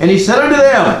together. And he said unto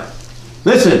them,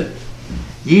 "Listen,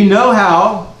 ye know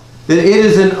how that it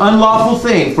is an unlawful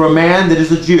thing for a man that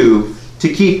is a Jew to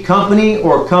keep company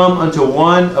or come unto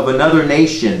one of another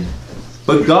nation.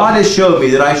 But God has showed me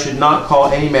that I should not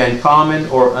call any man common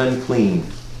or unclean."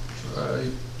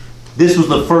 Right. This was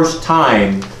the first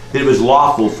time that it was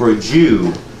lawful for a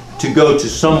Jew to go to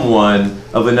someone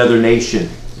of another nation,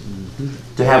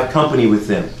 to have company with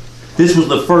them. This was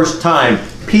the first time.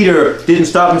 Peter didn't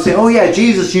stop and say, "Oh yeah,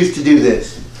 Jesus used to do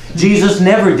this." Jesus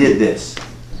never did this.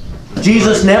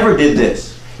 Jesus never did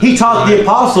this. He taught the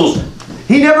apostles.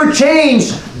 He never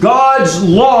changed God's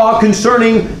law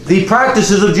concerning the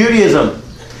practices of Judaism.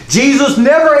 Jesus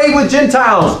never ate with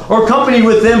Gentiles or companied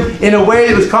with them in a way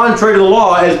that was contrary to the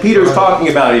law, as Peter is talking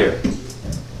about here.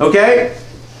 Okay?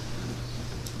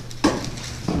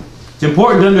 It's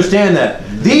important to understand that.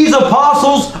 These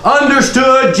apostles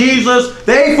understood Jesus.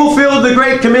 They fulfilled the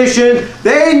Great Commission.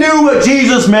 They knew what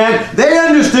Jesus meant. They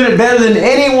understood it better than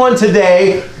anyone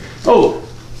today. Oh,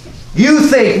 you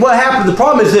think, what happened? The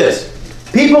problem is this.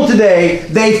 People today,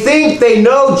 they think they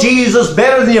know Jesus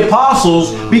better than the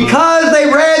apostles because they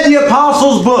read the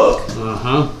apostles' book.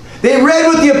 They read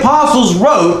what the apostles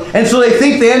wrote, and so they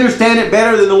think they understand it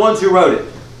better than the ones who wrote it.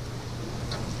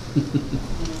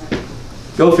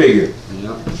 Go figure.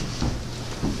 Yep.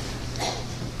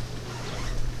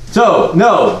 So,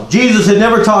 no, Jesus had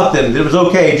never taught them that it was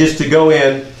okay just to go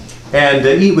in and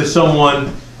eat with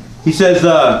someone. He says,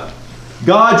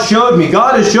 God has showed me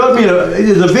it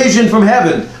is a vision from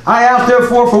heaven. I ask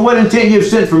therefore for what intent you have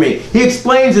sent for me. He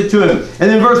explains it to him. And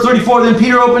then verse 34, then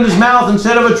Peter opened his mouth and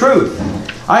said of a truth,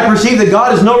 I perceive that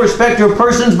God is no respecter of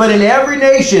persons, but in every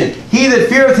nation he that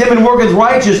feareth him and worketh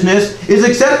righteousness is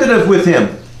accepted with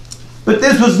him. But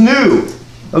this was new.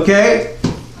 Okay?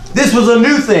 This was a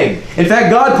new thing. In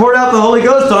fact, God poured out the Holy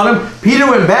Ghost on him. Peter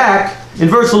went back in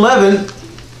verse 11,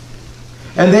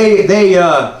 and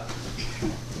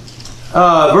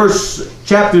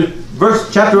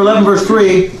chapter 11, verse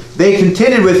 3, they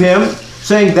contended with him.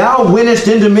 saying, thou wentest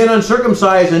into men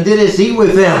uncircumcised and didst eat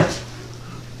with them.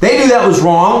 They knew that was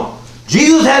wrong.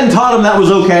 Jesus hadn't taught them that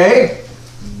was okay.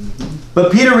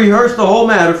 But Peter rehearsed the whole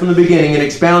matter from the beginning and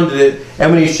expounded it.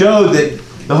 And when he showed that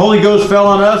the Holy Ghost fell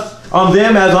on us, on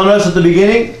them as on us at the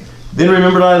beginning, then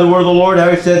remembered I the word of the Lord, how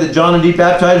he said that John indeed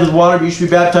baptized with water, but you should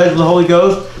be baptized with the Holy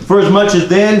Ghost. For as much as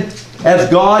then as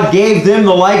God gave them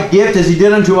the like gift as he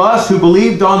did unto us who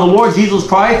believed on the Lord Jesus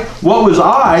Christ, what was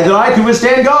I that I could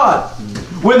withstand God?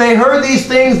 When they heard these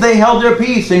things, they held their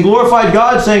peace and glorified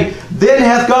God, saying, then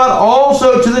hath God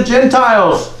also to the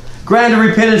Gentiles granted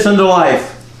repentance unto life.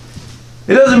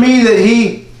 It doesn't mean that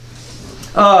he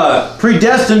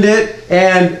predestined it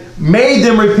and made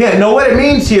them repent. No, what it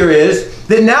means here is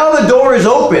that now the door is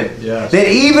open. Yes. That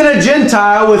even a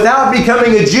Gentile, without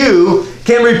becoming a Jew,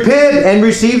 can repent and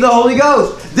receive the Holy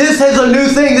Ghost. This is a new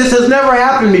thing. This has never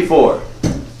happened before.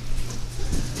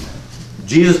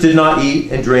 Jesus did not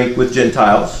eat and drink with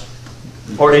Gentiles,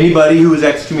 or anybody who was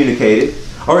excommunicated,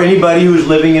 or anybody who was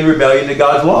living in rebellion to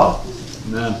God's law.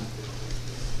 Amen.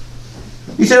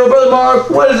 You say, well, Brother Mark,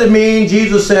 what does it mean?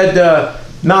 Jesus said,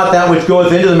 not that which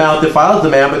goeth into the mouth defileth the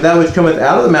man, but that which cometh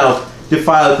out of the mouth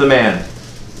defileth the man.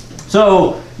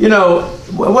 So,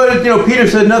 Peter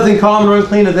said, nothing common or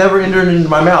unclean hath ever entered into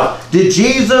my mouth. Didn't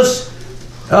Jesus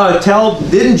tell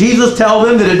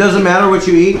them that it doesn't matter what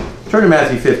you eat? Turn to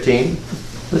Matthew 15.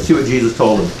 Let's see what Jesus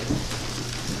told them.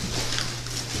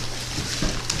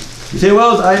 You say,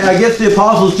 well, I guess the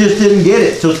apostles just didn't get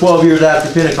it till 12 years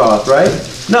after Pentecost, right?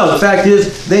 No, the fact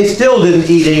is, they still didn't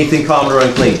eat anything common or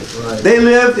unclean. Right. They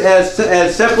lived as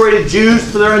separated Jews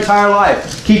for their entire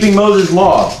life, keeping Moses'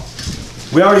 law.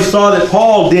 We already saw that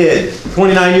Paul did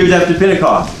 29 years after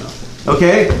Pentecost.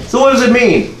 Okay? So what does it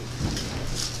mean?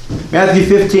 Matthew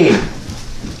 15.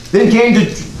 Then came to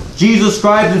Jesus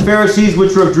scribes and Pharisees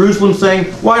which were of Jerusalem,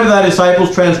 saying, why do thy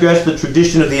disciples transgress the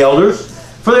tradition of the elders?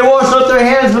 For they wash not their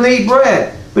hands when they eat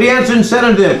bread. But he answered and said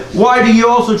unto them, why do you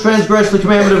also transgress the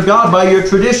commandment of God by your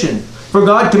tradition? For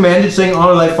God commanded, saying,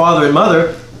 honor thy father and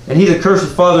mother, and he that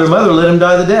curseth father and mother, let him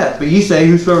die the death. But ye say,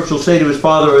 whosoever shall say to his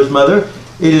father or his mother,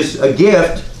 it is a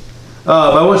gift,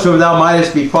 by whatsoever thou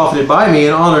mightest be profited by me,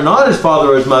 and honor not his father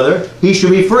or his mother, he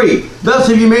shall be free. Thus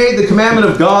have you made the commandment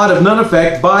of God of none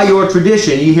effect by your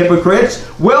tradition, ye hypocrites.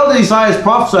 Well did Isaiah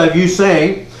prophesy of you,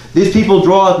 saying, these people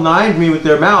draweth nigh unto me with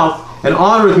their mouth, and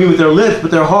honoreth me with their lips, but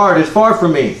their heart is far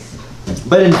from me.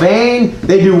 But in vain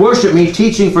they do worship me,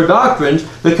 teaching for doctrines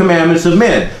the commandments of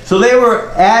men. So they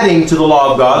were adding to the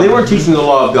law of God. They weren't teaching the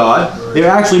law of God. They were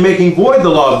actually making void the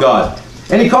law of God.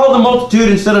 And he called the multitude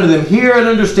and said unto them, hear and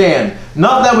understand.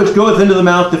 Not that which goeth into the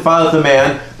mouth defileth the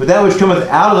man, but that which cometh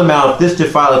out of the mouth, this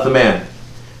defileth the man.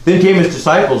 Then came his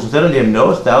disciples and said unto him,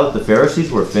 knowest thou that the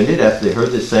Pharisees were offended after they heard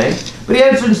this saying? But he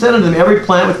answered and said unto them, every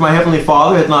plant which my heavenly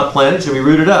Father hath not planted shall be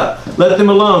rooted up. Let them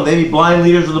alone. They be blind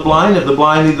leaders of the blind. If the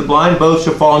blind lead the blind, both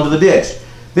shall fall into the ditch.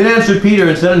 Then answered Peter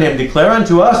and said unto him, declare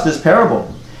unto us this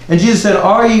parable. And Jesus said,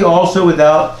 are ye also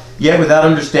yet without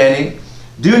understanding?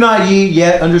 Do not ye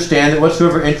yet understand that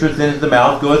whatsoever entereth into the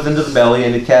mouth goeth into the belly,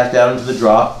 and is cast out into the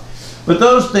drop? But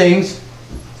those things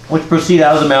which proceed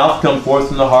out of the mouth come forth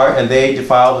from the heart, and they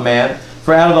defile the man.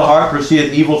 For out of the heart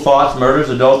proceedeth evil thoughts, murders,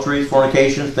 adulteries,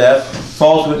 fornications, theft,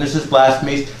 false witnesses,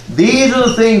 blasphemies. These are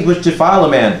the things which defile a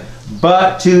man.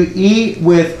 But to eat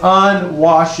with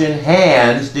unwashen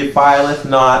hands defileth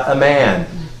not a man.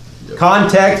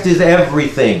 Context is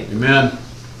everything. Amen.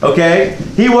 Okay?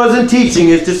 He wasn't teaching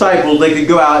his disciples they could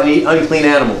go out and eat unclean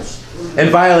animals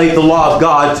and violate the law of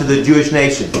God to the Jewish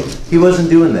nation. He wasn't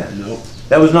doing that. No.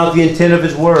 That was not the intent of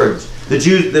his words.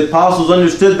 The apostles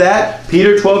understood that.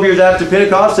 Peter, 12 years after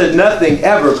Pentecost, said nothing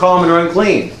ever common or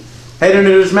unclean had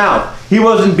entered his mouth. He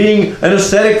wasn't being an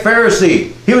ascetic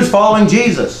Pharisee. He was following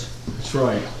Jesus. That's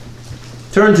right.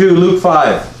 Turn to Luke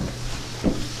 5.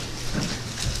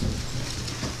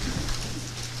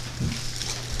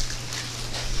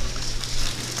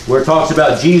 Where it talks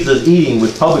about Jesus eating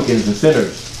with publicans and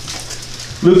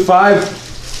sinners. Luke 5,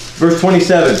 verse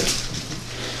 27.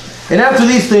 And after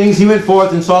these things he went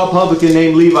forth and saw a publican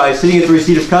named Levi sitting at the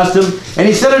receipt of custom. And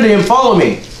he said unto him, follow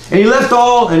me. And he left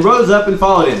all and rose up and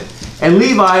followed him. And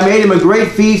Levi made him a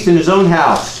great feast in his own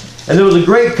house. And there was a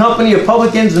great company of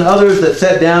publicans and others that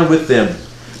sat down with them.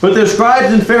 But their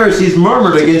scribes and Pharisees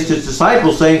murmured against his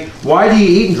disciples, saying, why do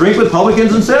ye eat and drink with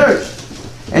publicans and sinners?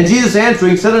 And Jesus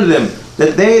answering said unto them,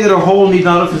 that they that are whole need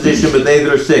not a physician, but they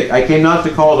that are sick. I came not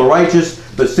to call the righteous,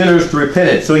 but sinners to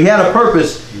repentance. So he had a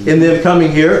purpose in them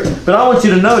coming here. But I want you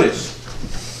to notice,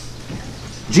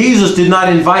 Jesus did not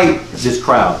invite this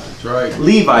crowd. That's right.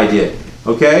 Levi did.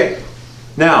 Okay?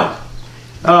 Now,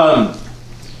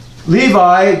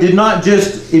 Levi did not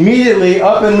just immediately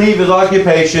up and leave his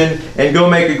occupation and go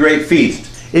make a great feast.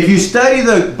 If you study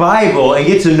the Bible and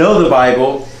get to know the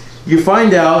Bible, you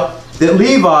find out that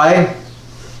Levi,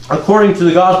 according to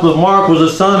the Gospel of Mark, was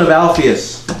a son of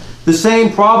Alphaeus. The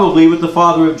same probably with the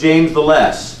father of James the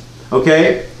Less.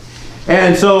 Okay?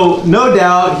 And so, no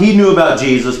doubt, he knew about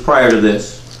Jesus prior to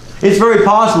this. It's very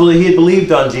possible that he had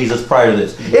believed on Jesus prior to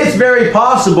this. It's very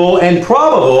possible and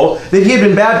probable that he had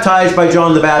been baptized by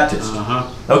John the Baptist.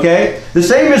 Okay? The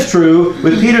same is true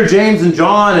with Peter, James, and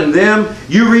John and them.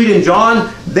 You read in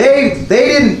John, they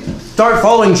didn't start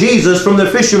following Jesus from the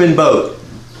fisherman boat.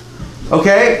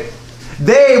 Okay?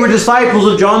 They were disciples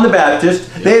of John the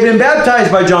Baptist. They had been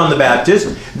baptized by John the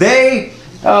Baptist. They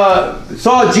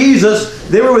saw Jesus.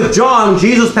 They were with John.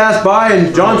 Jesus passed by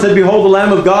and John said, "Behold the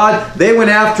Lamb of God." They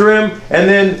went after him. And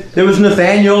then there was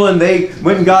Nathanael, and they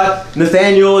went and got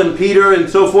Nathanael and Peter and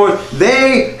so forth.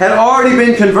 They had already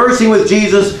been conversing with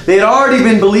Jesus. They had already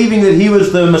been believing that he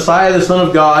was the Messiah, the Son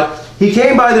of God. He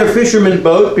came by their fisherman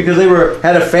boat because they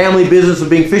had a family business of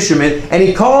being fishermen, and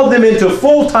he called them into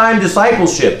full-time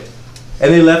discipleship.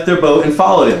 And they left their boat and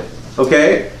followed him.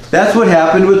 Okay? That's what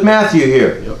happened with Matthew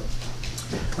here.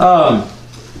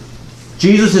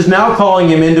 Jesus is now calling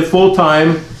him into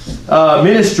full-time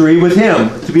ministry with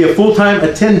him, to be a full-time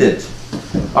attendant.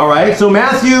 Alright, so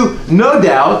Matthew, no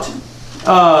doubt,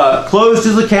 closed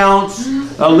his accounts,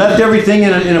 left everything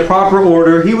in a proper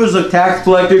order. He was a tax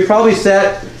collector. He probably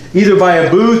sat either by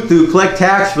a booth to collect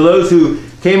tax for those who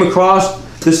came across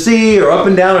the sea or up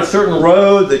and down a certain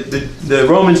road. The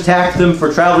Romans taxed them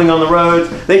for traveling on the roads.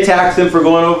 They taxed them for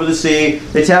going over the sea.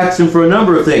 They taxed them for a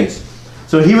number of things.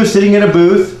 So he was sitting in a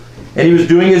booth and he was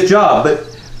doing his job. But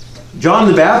John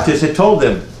the Baptist had told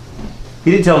them. He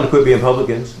didn't tell them to quit being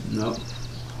publicans. No.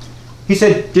 He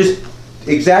said, just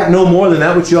exact no more than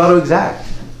that which you ought to exact.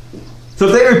 So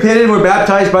if they repented and were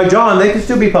baptized by John, they could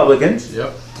still be publicans.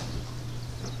 Yep.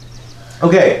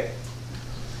 Okay.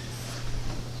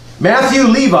 Matthew,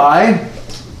 Levi,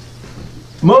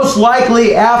 most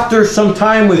likely after some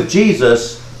time with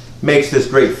Jesus, makes this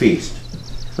great feast.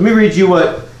 Let me read you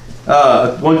what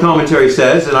one commentary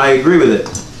says, and I agree with it.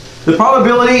 The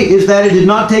probability is that it did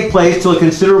not take place till a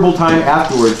considerable time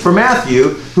afterwards. For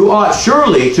Matthew, who ought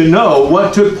surely to know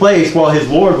what took place while his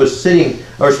Lord was sitting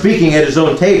or speaking at his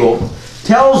own table,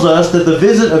 tells us that the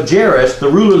visit of Jairus, the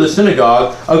ruler of the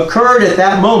synagogue, occurred at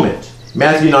that moment.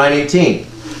 Matthew 9:18.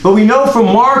 But we know from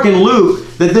Mark and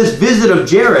Luke that this visit of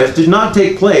Jairus did not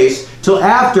take place till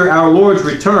after our Lord's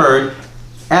return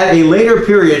at a later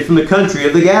period from the country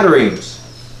of the Gadarenes.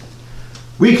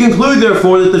 We conclude,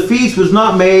 therefore, that the feast was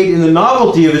not made in the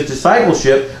novelty of his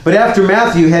discipleship, but after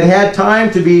Matthew had had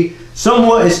time to be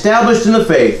somewhat established in the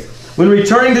faith. When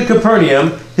returning to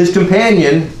Capernaum, his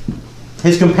compassion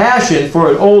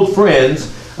for old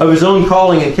friends of his own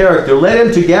calling and character led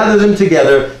him to gather them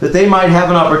together that they might have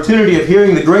an opportunity of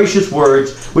hearing the gracious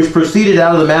words which proceeded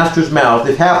out of the Master's mouth,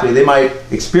 if haply they might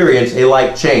experience a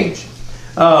like change.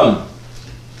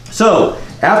 So,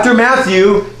 after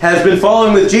Matthew has been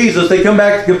following with Jesus, they come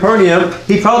back to Capernaum.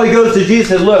 He probably goes to Jesus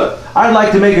and says, "Look, I'd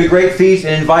like to make a great feast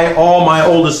and invite all my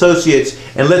old associates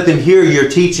and let them hear your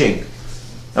teaching."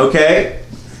 Okay?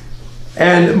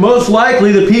 And most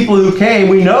likely the people who came,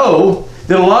 we know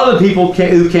that a lot of the people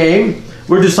who came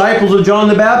were disciples of John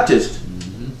the Baptist.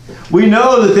 We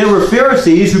know that there were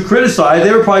Pharisees who criticized.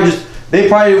 They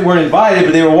probably weren't invited,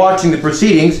 but they were watching the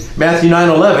proceedings. Matthew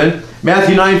 9:11.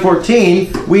 Matthew 9:14,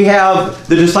 we have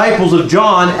the disciples of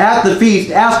John at the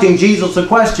feast asking Jesus a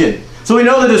question. So we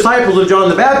know the disciples of John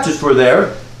the Baptist were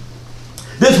there.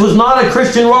 This was not a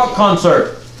Christian rock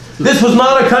concert. This was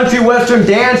not a country western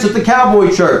dance at the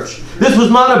cowboy church. This was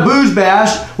not a booze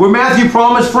bash where Matthew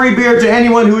promised free beer to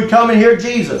anyone who would come and hear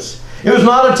Jesus. It was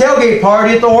not a tailgate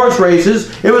party at the horse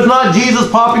races. It was not Jesus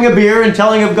popping a beer and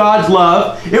telling of God's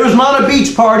love. It was not a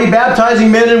beach party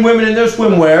baptizing men and women in their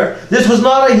swimwear. This was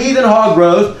not a heathen hog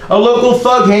roast, a local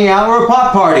thug hangout, or a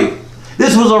pot party.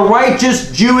 This was a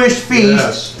righteous Jewish feast.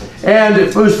 Yes. And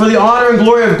it was for the honor and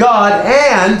glory of God.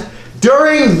 And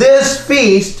during this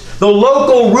feast, the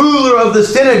local ruler of the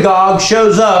synagogue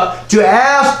shows up to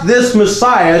ask this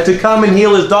Messiah to come and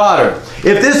heal his daughter.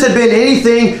 If this had been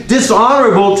anything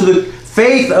dishonorable to the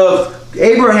faith of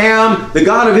Abraham, the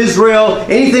God of Israel,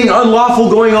 anything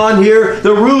unlawful going on here,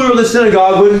 the ruler of the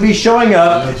synagogue wouldn't be showing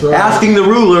up asking the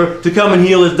ruler to come and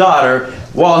heal his daughter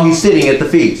while he's sitting at the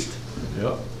feast.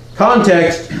 Yep.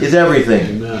 Context is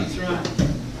everything. Amen.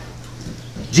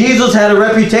 Jesus had a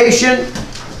reputation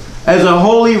as a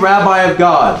holy rabbi of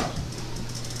God.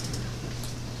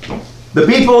 The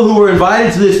people who were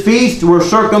invited to this feast were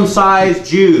circumcised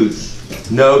Jews,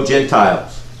 no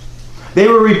Gentiles. They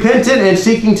were repentant and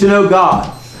seeking to know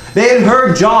God. They had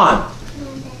heard John,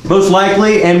 most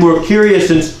likely, and were curious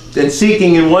and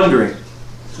seeking and wondering.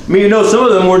 I mean, you know, some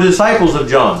of them were disciples of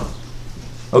John.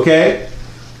 Okay?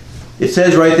 It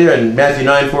says right there in Matthew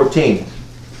 9:14.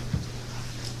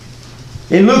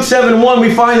 In Luke 7:1,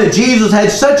 we find that Jesus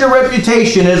had such a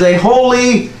reputation as a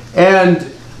holy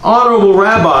and honorable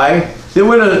rabbi that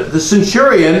when the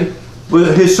centurion,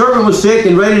 his servant was sick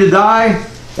and ready to die,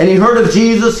 and he heard of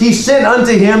Jesus, he sent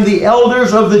unto him the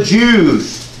elders of the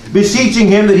Jews, beseeching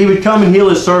him that he would come and heal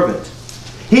his servant.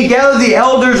 He gathered the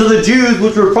elders of the Jews,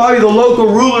 which were probably the local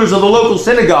rulers of the local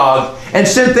synagogue, and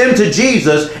sent them to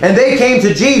Jesus, and they came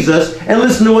to Jesus and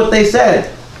listened to what they said.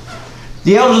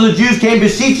 The elders of the Jews came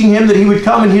beseeching him that he would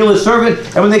come and heal his servant,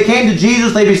 and when they came to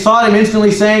Jesus, they besought him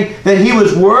instantly, saying that he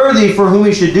was worthy for whom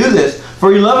he should do this,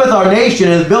 for he loveth our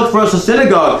nation and has built for us a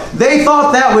synagogue. They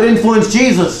thought that would influence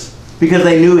Jesus because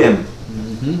they knew him.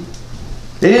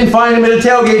 They didn't find him at a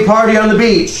tailgate party on the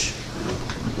beach.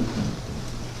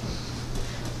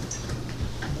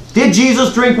 Did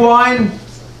Jesus drink wine?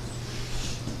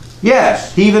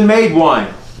 Yes, he even made wine.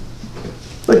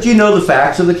 But you know the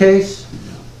facts of the case?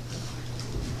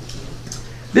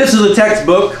 This is a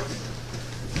textbook.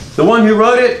 The one who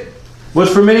wrote it was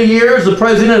for many years the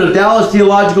president of Dallas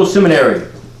Theological Seminary.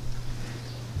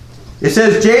 It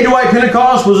says, J. Dwight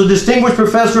Pentecost was a distinguished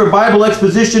professor of Bible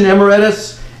exposition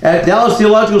emeritus at Dallas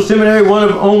Theological Seminary, one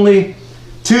of only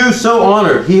two so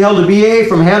honored. He held a BA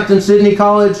from Hampton-Sydney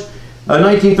College,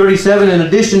 1937, in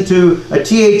addition to a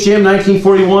THM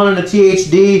 1941 and a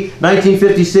THD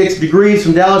 1956 degrees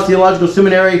from Dallas Theological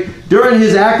Seminary. During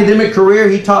his academic career,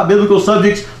 he taught biblical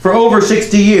subjects for over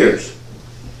 60 years.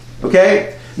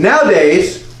 Okay?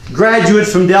 Nowadays,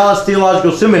 graduates from Dallas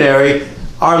Theological Seminary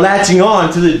are latching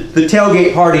on to the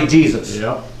tailgate party Jesus.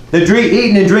 Yep. The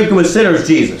eating and drinking with sinners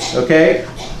Jesus. Okay?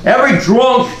 Every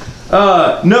drunk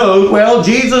knows, well,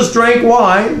 Jesus drank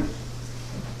wine.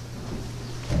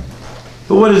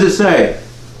 But what does it say?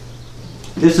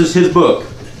 This is his book.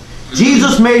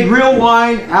 Jesus made real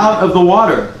wine out of the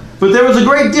water. But there was a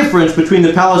great difference between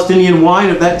the Palestinian wine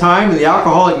of that time and the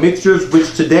alcoholic mixtures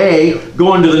which today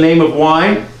go under the name of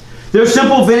wine. Their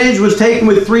simple vintage was taken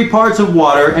with 3 parts of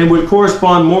water and would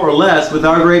correspond more or less with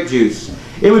our grape juice.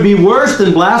 It would be worse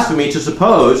than blasphemy to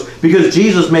suppose, because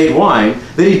Jesus made wine,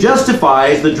 that he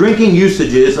justifies the drinking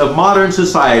usages of modern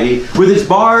society with its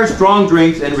bars, strong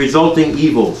drinks, and resulting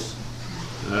evils.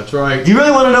 That's right. Do you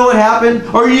really want to know what happened?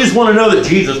 Or you just want to know that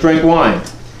Jesus drank wine?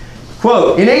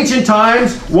 Quote, in ancient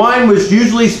times, wine was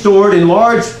usually stored in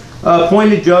large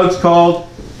pointed jugs called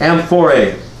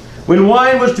amphorae. When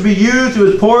wine was to be used, it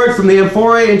was poured from the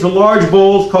amphorae into large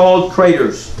bowls called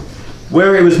craters,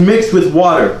 where it was mixed with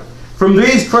water. From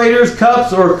these craters,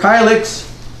 cups or kylix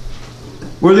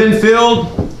were then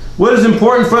filled. What is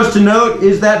important for us to note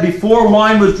is that before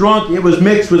wine was drunk, it was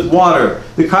mixed with water.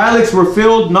 The kylix were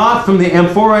filled not from the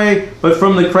amphorae, but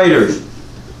from the craters.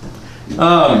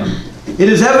 It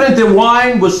is evident that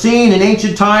wine was seen in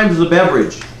ancient times as a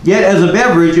beverage. Yet as a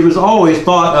beverage, it was always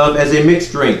thought of as a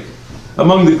mixed drink.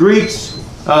 Among the Greeks,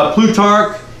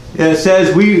 Plutarch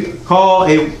says we call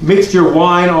a mixture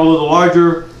wine, although the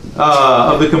larger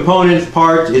of the components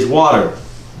part is water.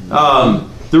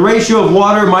 The ratio of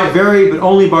water might vary, but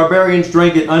only barbarians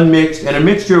drank it unmixed, and a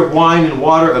mixture of wine and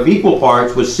water of equal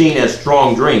parts was seen as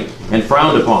strong drink and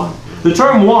frowned upon. The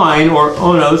term wine, or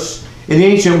onos, in the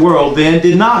ancient world then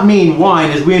did not mean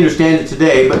wine as we understand it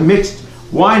today, but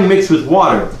wine mixed with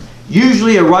water.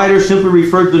 Usually a writer simply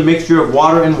referred to the mixture of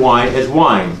water and wine as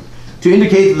wine. To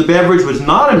indicate that the beverage was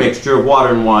not a mixture of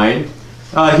water and wine,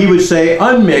 he would say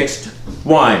unmixed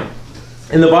wine.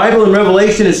 In the Bible, in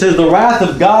Revelation, it says the wrath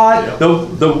of God,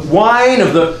 the wine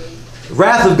of the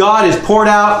wrath of God is poured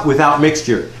out without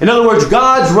mixture. In other words,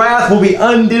 God's wrath will be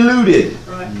undiluted.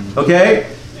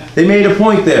 Okay? They made a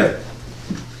point there.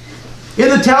 In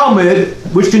the Talmud,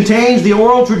 which contains the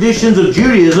oral traditions of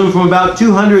Judaism from about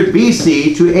 200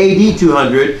 BC to AD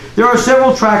 200, there are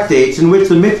several tractates in which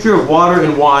the mixture of water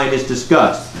and wine is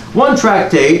discussed. One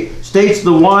tractate states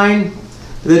the wine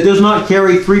that does not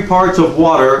carry 3 parts of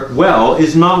water well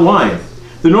is not wine.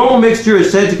 The normal mixture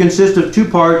is said to consist of 2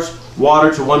 parts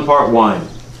water to 1 part wine.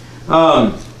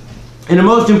 In a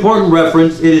most important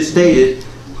reference, it is stated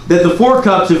that the 4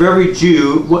 cups of every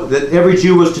Jew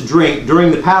was to drink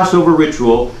during the Passover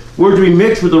ritual were to be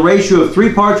mixed with a ratio of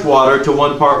 3 parts water to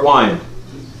 1 part wine.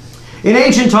 In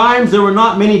ancient times, there were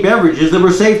not many beverages that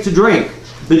were safe to drink.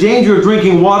 The danger of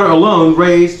drinking water alone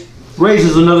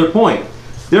raises another point.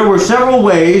 There were several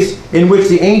ways in which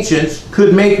the ancients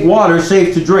could make water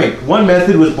safe to drink. One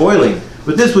method was boiling,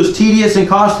 but this was tedious and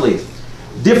costly.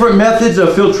 Different methods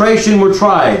of filtration were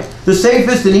tried. The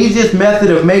safest and easiest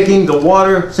method of making the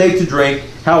water safe to drink,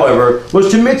 however,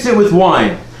 was to mix it with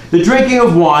wine. The drinking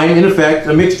of wine, in effect,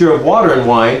 a mixture of water and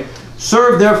wine,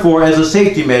 served therefore as a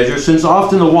safety measure, since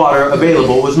often the water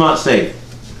available was not safe.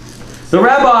 The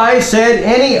rabbi said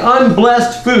any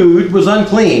unblessed food was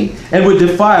unclean and would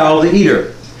defile the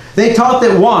eater. They taught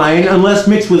that wine, unless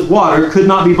mixed with water, could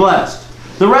not be blessed.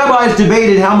 The rabbis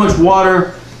debated how much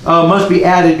water must be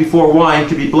added before wine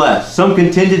could be blessed. Some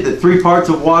contended that 3 parts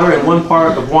of water and 1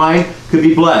 part of wine could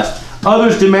be blessed.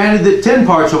 Others demanded that 10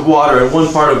 parts of water and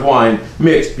 1 part of wine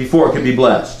mixed before it could be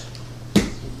blessed.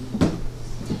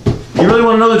 You really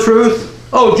want to know the truth?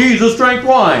 Oh, Jesus drank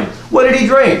wine. What did he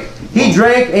drink? He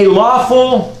drank a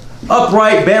lawful,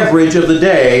 upright beverage of the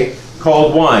day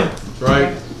called wine. That's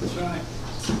right.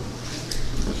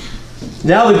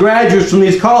 Now the graduates from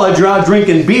these colleges are out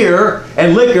drinking beer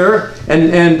and liquor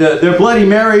and their Bloody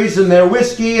Marys and their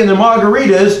whiskey and their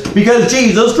margaritas because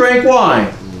Jesus drank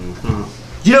wine.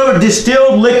 Do you know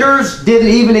distilled liquors didn't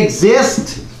even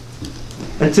exist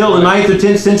until the 9th or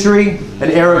 10th century?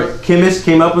 An Arab chemist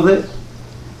came up with it.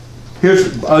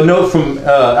 Here's a note from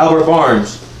Albert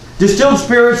Barnes. Distilled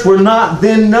spirits were not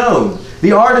then known.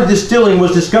 The art of distilling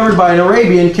was discovered by an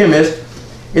Arabian chemist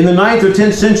in the 9th or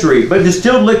 10th century, but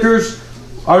distilled liquors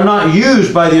are not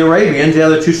used by the Arabians. Yeah,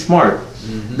 they're too smart.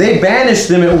 They banished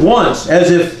them at once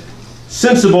as if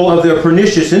sensible of their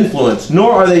pernicious influence,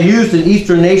 nor are they used in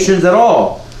Eastern nations at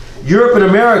all. Europe and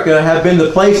America have been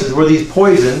the places where these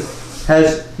poison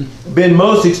has been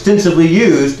most extensively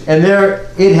used, and there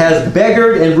it has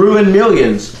beggared and ruined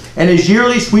millions, and is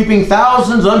yearly sweeping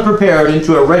thousands unprepared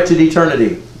into a wretched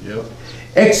eternity. Yep.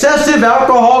 Excessive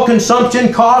alcohol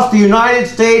consumption cost the United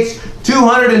States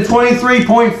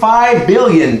 $223.5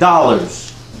 billion.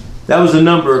 That was the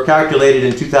number calculated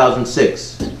in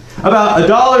 2006. About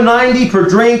 $1.90 per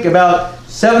drink, about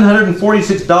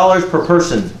 $746 per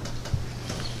person.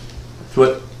 That's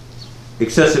what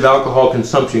excessive alcohol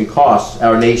consumption costs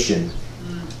our nation.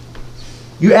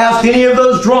 You ask any of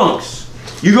those drunks,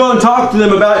 you go and talk to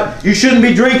them about, you shouldn't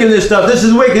be drinking this stuff, this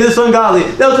is wicked, this is ungodly.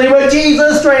 They'll say, well,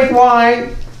 Jesus drank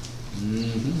wine.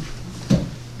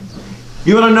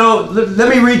 You want to know, let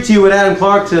me read to you what Adam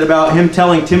Clark said about him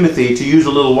telling Timothy to use a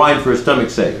little wine for his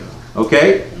stomach's sake.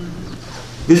 Okay?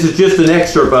 This is just an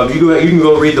excerpt of it. You can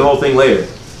go read the whole thing later.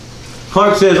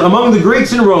 Clark says, among the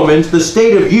Greeks and Romans, the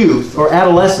state of youth, or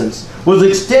adolescence, was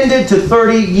extended to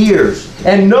 30 years,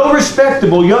 and no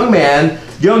respectable young men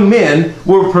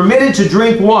were permitted to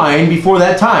drink wine before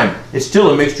that time. It's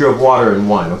still a mixture of water and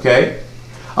wine, okay?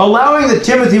 Allowing that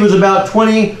Timothy was about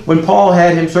 20 when Paul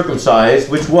had him circumcised,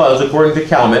 which was, according to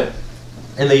Calmet,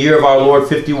 in the year of our Lord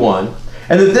 51,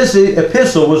 and that this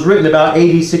epistle was written about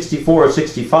AD 64 or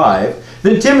 65,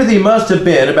 then Timothy must have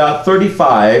been about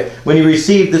 35 when he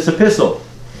received this epistle.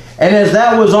 And as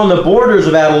that was on the borders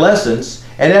of adolescence,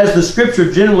 and as the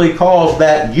Scripture generally calls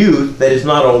that youth that is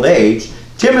not old age,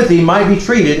 Timothy might be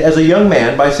treated as a young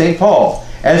man by St. Paul,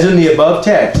 as in the above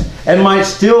text, and might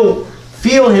still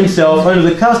feel himself under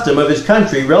the custom of his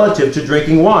country relative to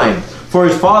drinking wine, for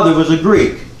his father was a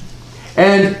Greek,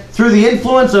 and through the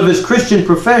influence of his Christian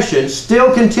profession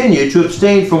still continued to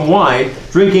abstain from wine,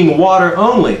 drinking water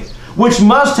only, which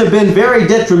must have been very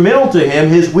detrimental to him,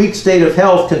 his weak state of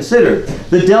health considered,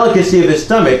 the delicacy of his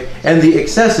stomach, and the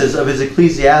excesses of his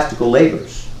ecclesiastical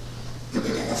labors.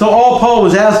 So all Paul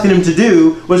was asking him to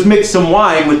do was mix some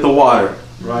wine with the water.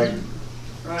 Right.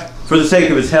 For the sake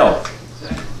of his health.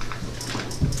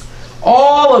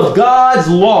 All of God's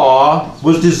law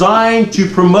was designed to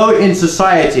promote in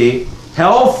society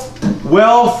health,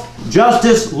 wealth,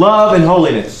 justice, love, and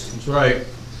holiness. That's right.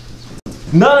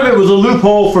 None of it was a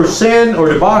loophole for sin or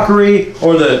debauchery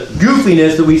or the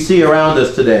goofiness that we see around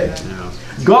us today. Yeah.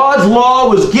 God's law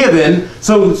was given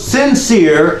so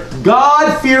sincere,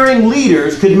 God-fearing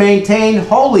leaders could maintain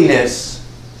holiness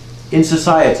in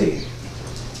society.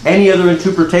 Any other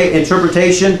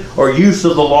interpretation or use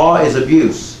of the law is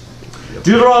abuse.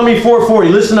 Deuteronomy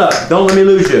 4:40. Listen up. Don't let me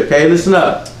lose you. Okay? Listen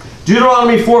up.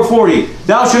 Deuteronomy 4:40.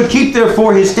 Thou shalt keep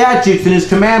therefore his statutes and his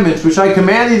commandments, which I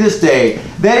command thee this day,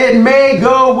 that it may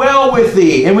go well with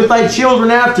thee, and with thy children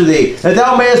after thee, that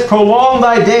thou mayest prolong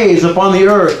thy days upon the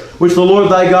earth, which the Lord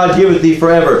thy God giveth thee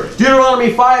forever.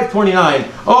 Deuteronomy 5:29.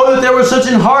 Oh, that there was such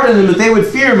an heart in them, that they would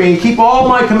fear me, and keep all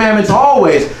my commandments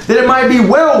always, that it might be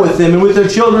well with them, and with their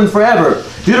children forever.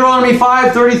 Deuteronomy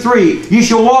 5:33. Ye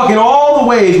shall walk in all the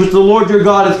ways which the Lord your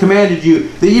God hath commanded you,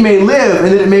 that ye may live,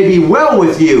 and that it may be well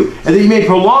with you, and that ye may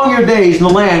prolong your days in the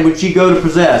land which ye go to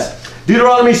possess.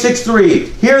 Deuteronomy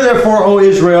 6:3. Hear therefore, O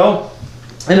Israel,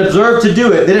 and observe to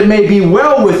do it, that it may be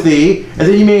well with thee, and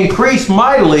that ye may increase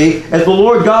mightily, as the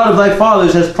Lord God of thy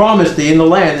fathers has promised thee, in the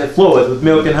land that floweth with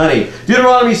milk and honey.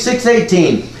 Deuteronomy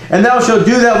 6:18. And thou shalt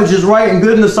do that which is right and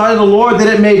good in the sight of the Lord, that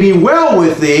it may be well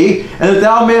with thee, and that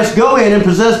thou mayest go in and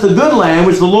possess the good land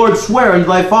which the Lord sware unto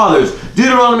thy fathers.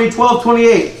 Deuteronomy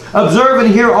 12:28. Observe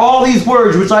and hear all these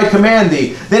words which I command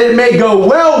thee, that it may go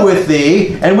well with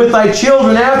thee, and with thy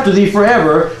children after thee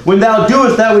forever, when thou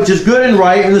doest that which is good and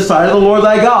right in the sight of the Lord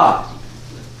thy God.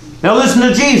 Now listen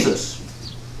to Jesus.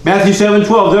 Matthew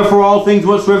 7:12. Therefore all things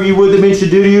whatsoever you would that men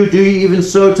should do to you, do ye even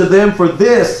so to them, for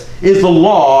this is the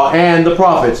law and the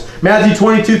prophets. Matthew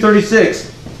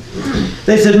 22:36.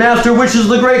 They said, Master, which is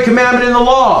the great commandment in the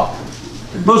law?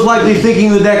 Most likely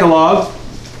thinking the Decalogue.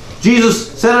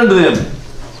 Jesus said unto them,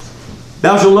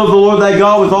 Thou shalt love the Lord thy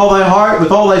God with all thy heart,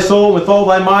 with all thy soul, with all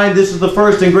thy mind. This is the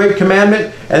first and great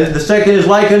commandment. And the second is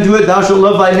like unto it, Thou shalt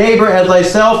love thy neighbor as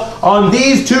thyself. On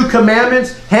these two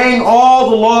commandments hang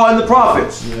all the law and the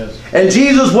prophets. Yes. And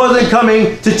Jesus wasn't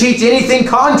coming to teach anything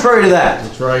contrary to that.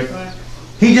 That's right.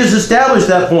 He just established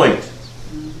that point.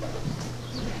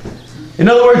 In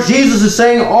other words, Jesus is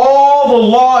saying all the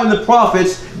law and the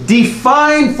prophets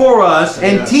define for us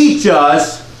and teach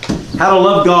us how to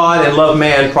love God and love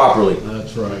man properly.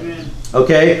 That's right.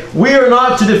 Okay? We are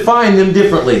not to define them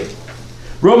differently.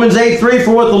 Romans 8:3,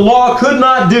 for what the law could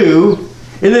not do,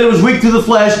 in that it was weak through the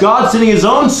flesh, God sending his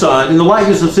own Son in the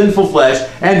likeness of sinful flesh,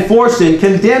 and for sin,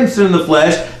 condemned sin in the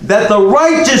flesh, that the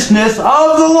righteousness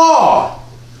of the law,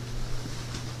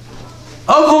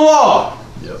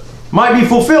 might be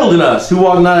fulfilled in us, who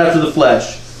walk not after the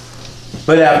flesh,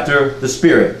 but after the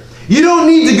Spirit. You don't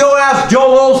need to go ask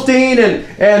Joel Osteen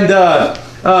and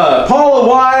Paula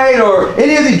White or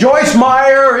any of the Joyce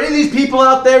Meyer or any of these people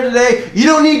out there today. You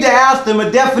don't need to ask them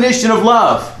a definition of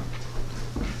love.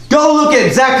 Go look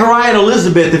at Zechariah and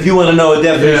Elizabeth if you want to know a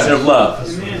definition of love.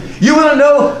 Amen. You want to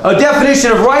know a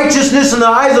definition of righteousness in the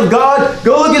eyes of God?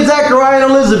 Go look at Zechariah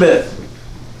and Elizabeth.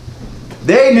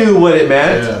 They knew what it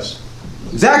meant. Yes.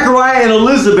 Zechariah and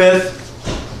Elizabeth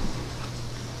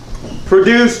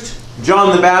produced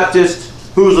John the Baptist,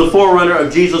 who was a forerunner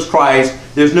of Jesus Christ.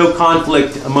 There's no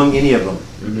conflict among any of them.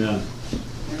 Amen.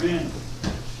 Amen.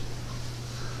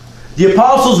 The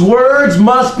apostles' words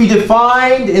must be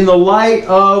defined in the light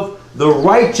of the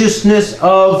righteousness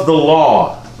of the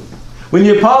law. When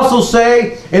the apostles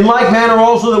say, in like manner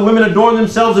also that women adorn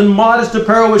themselves in modest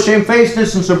apparel with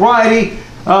shamefacedness and sobriety,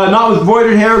 not with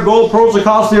broidered hair, gold, pearls, or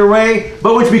costly array,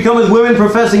 but which becometh women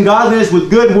professing godliness with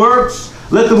good works.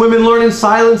 Let the women learn in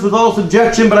silence with all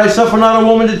subjection, but I suffer not a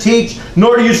woman to teach,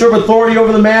 nor to usurp authority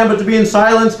over the man, but to be in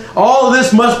silence. All of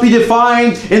this must be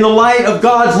defined in the light of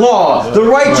God's law, the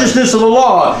righteousness of the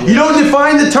law. You don't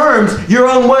define the terms your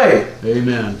own way.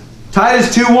 Amen.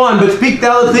 Titus 2:1, but speak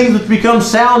thou the things which become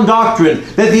sound doctrine,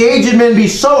 that the aged men be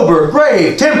sober,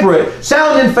 grave, temperate,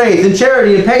 sound in faith, and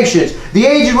charity, and patience. The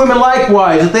aged women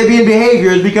likewise, that they be in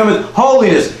behavior as becometh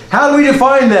holiness. How do we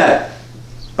define that?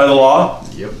 By the law.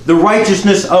 Yep. The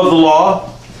righteousness of the law.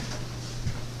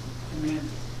 Amen.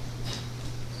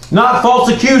 Not false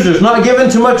accusers, not given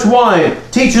to much wine,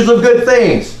 teachers of good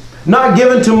things, not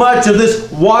given to much of this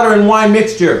water and wine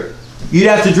mixture. You'd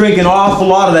have to drink an awful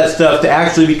lot of that stuff to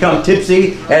actually become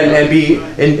tipsy and be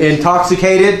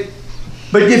intoxicated.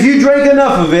 But if you drink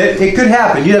enough of it, it could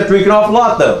happen. You'd have to drink an awful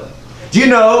lot though. Do you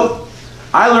know,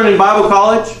 I learned in Bible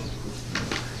college,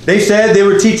 they said, they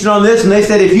were teaching on this, and they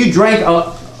said if you drank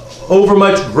over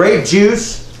much grape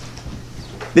juice,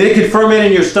 then it could ferment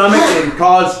in your stomach and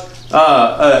cause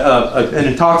an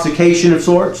intoxication of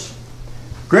sorts.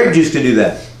 Grape juice can do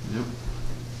that.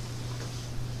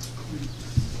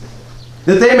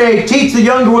 That they may teach the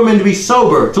younger women to be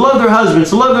sober, to love their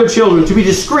husbands, to love their children, to be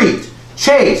discreet,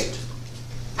 chaste.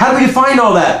 How do we define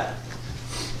all that?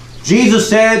 Jesus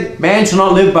said, man shall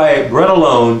not live by bread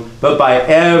alone, but by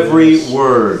every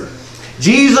word.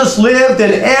 Jesus lived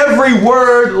an every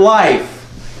word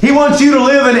life. He wants you to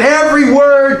live an every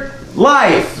word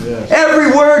life. Yes.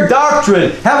 Every word doctrine.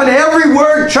 Have an every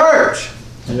word church.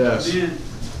 Yes.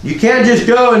 You can't just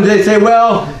go and they say,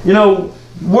 well, you know,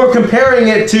 we're comparing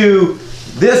it to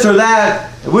this or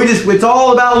that. It's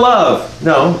all about love.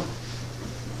 No.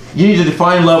 You need to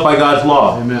define love by God's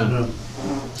law. Amen.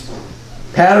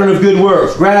 Pattern of good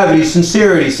works, gravity,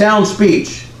 sincerity, sound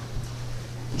speech.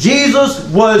 Jesus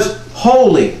was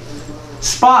holy,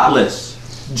 spotless,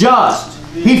 just,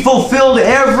 He fulfilled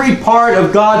every part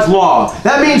of God's law.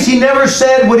 That means he never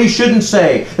said what he shouldn't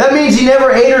say. That means he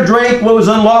never ate or drank what was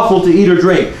unlawful to eat or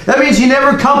drink. That means he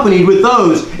never companied with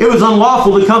those it was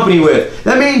unlawful to company with.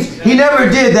 That means he never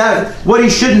did what he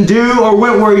shouldn't do or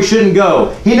went where he shouldn't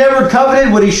go. He never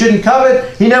coveted what he shouldn't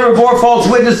covet. He never bore false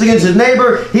witness against his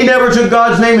neighbor. He never took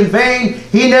God's name in vain.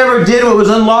 He never did what was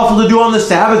unlawful to do on the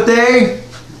Sabbath day.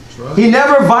 He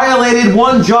never violated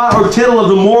one jot or tittle of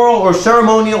the moral or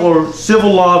ceremonial or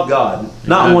civil law of God.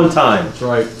 Not one time. That's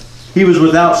right. He was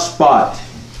without spot.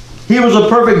 He was a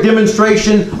perfect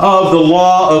demonstration of the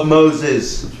law of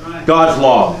Moses. God's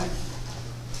law.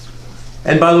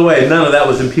 And by the way, none of that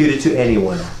was imputed to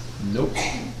anyone. Nope.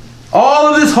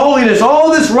 All of this holiness,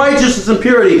 all of this righteousness and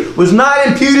purity was not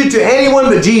imputed to anyone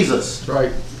but Jesus. That's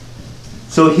right.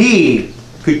 So he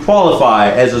could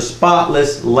qualify as a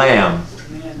spotless lamb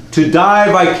to die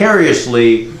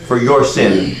vicariously for your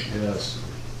sin. Yes.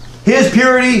 His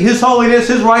purity, His holiness,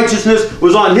 His righteousness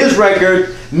was on His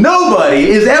record. Nobody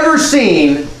is ever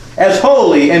seen as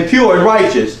holy and pure and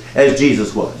righteous as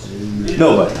Jesus was. Amen.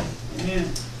 Nobody. Amen.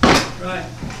 Right.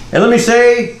 And let me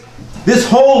say, this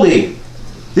holy,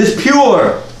 this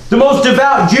pure, the most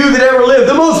devout Jew that ever lived,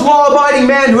 the most law-abiding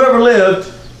man who ever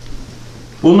lived,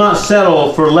 will not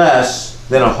settle for less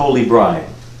than a holy bride.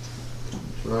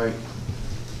 That's right.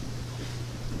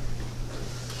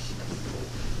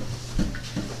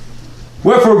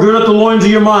 Wherefore, gird up the loins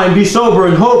of your mind, be sober,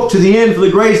 and hope to the end for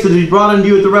the grace that is brought unto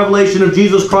you at the revelation of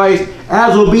Jesus Christ,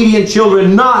 as obedient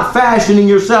children, not fashioning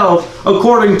yourselves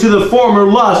according to the former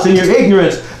lust in your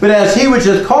ignorance, but as He which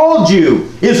hath called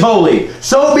you is holy,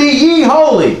 so be ye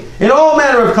holy in all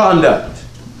manner of conduct,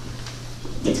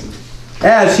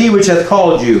 as He which hath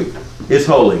called you is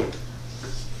holy.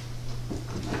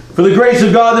 For the grace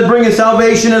of God that bringeth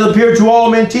salvation hath appeared to all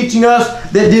men, teaching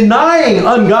us that denying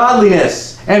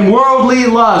ungodliness and worldly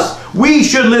lust, we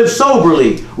should live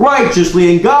soberly,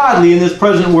 righteously, and godly in this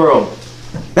present world.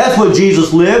 That's what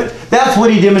Jesus lived. That's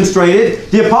what He demonstrated.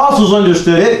 The apostles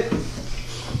understood it.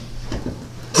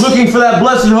 Looking for that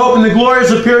blessed hope and the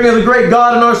glorious appearing of the great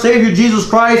God and our Savior Jesus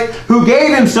Christ, who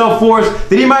gave Himself for us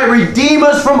that He might redeem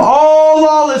us from all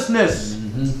lawlessness,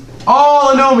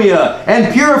 all anomia,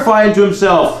 and purify unto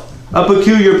Himself a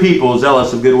peculiar people,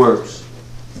 zealous of good works.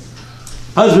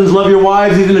 Husbands, love your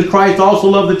wives, even as Christ also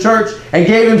loved the church, and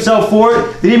gave Himself for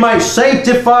it, that He might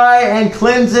sanctify and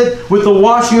cleanse it with the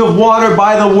washing of water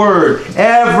by the Word,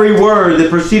 every word that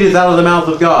proceedeth out of the mouth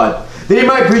of God, that He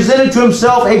might present it to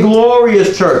Himself a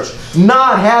glorious church,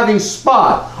 not having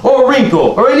spot or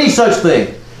wrinkle or any such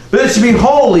thing, but it should be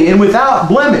holy and without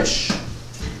blemish.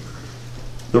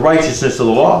 The righteousness of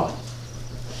the law.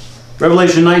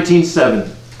 Revelation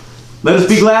 19:7. Let us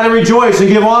be glad and rejoice and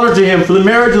give honor to Him, for the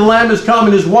marriage of the Lamb is come,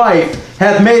 and His wife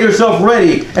hath made herself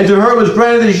ready. And to her was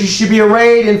granted that she should be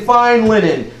arrayed in fine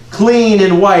linen, clean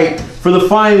and white. For the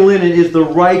fine linen is the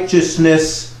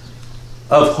righteousness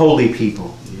of holy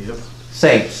people. Yep.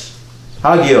 Saints.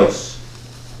 Hagios.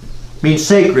 Means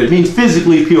sacred, means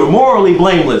physically pure, morally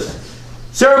blameless,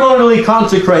 ceremonially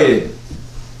consecrated.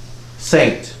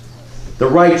 Saint. The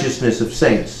righteousness of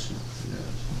saints.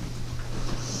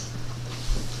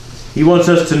 He wants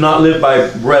us to not live by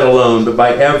bread alone, but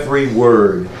by every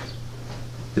word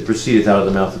that proceedeth out of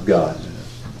the mouth of God.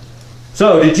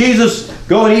 So, did Jesus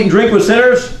go and eat and drink with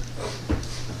sinners?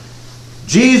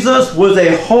 Jesus was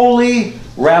a holy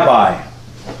rabbi.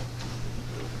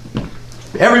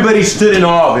 Everybody stood in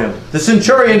awe of Him. The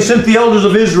centurion sent the elders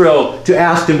of Israel to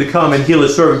ask Him to come and heal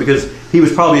his servant because he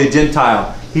was probably a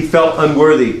Gentile. He felt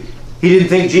unworthy. He didn't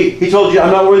think, he told you,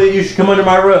 I'm not worthy that you should come under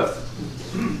my roof.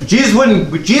 Jesus wouldn't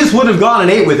have gone and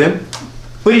ate with him,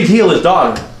 but He'd heal his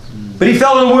daughter. But he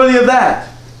felt unworthy of that.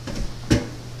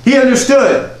 He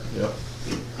understood. Yep.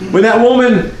 When that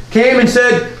woman came and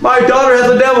said, my daughter has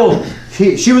a devil,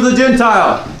 she was a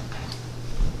Gentile.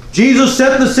 Jesus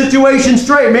set the situation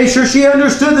straight, made sure she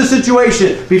understood the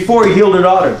situation before He healed her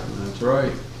daughter. That's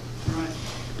right.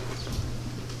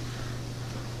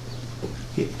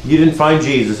 You didn't find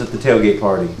Jesus at the tailgate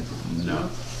party. No.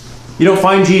 You don't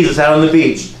find Jesus out on the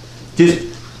beach, just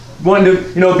wanting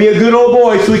to, be a good old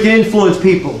boy so He can influence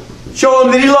people. Show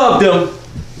them that He loved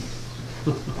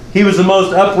them. He was the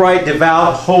most upright,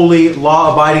 devout, holy,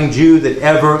 law-abiding Jew that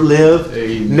ever lived.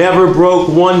 Amen. Never broke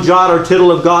one jot or tittle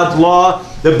of God's law.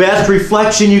 The best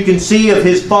reflection you can see of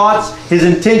His thoughts, His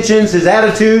intentions, His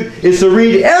attitude is to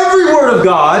read every word of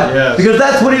God. Yes. Because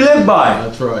that's what He lived by.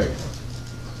 That's right.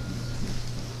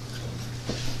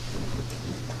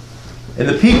 And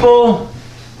the people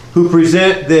who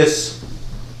present this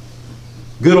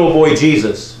good old boy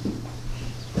Jesus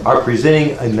are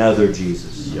presenting another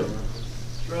Jesus. Yep.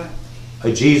 That's right.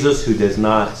 a Jesus who does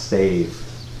not save.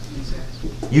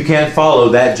 You can't follow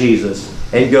that Jesus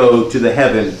and go to the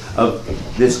heaven of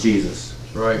this Jesus.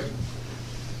 Right.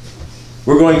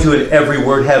 We're going to an every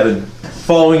word heaven,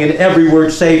 following an every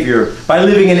word Savior, by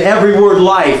living an every word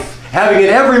life, having an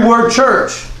every word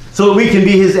church, so that we can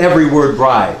be His every word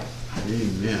bride.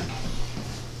 Amen.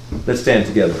 Let's stand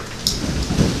together.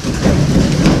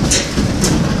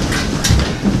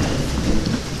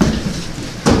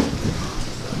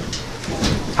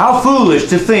 How foolish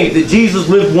to think that Jesus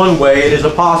lived one way and His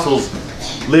apostles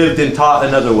lived and taught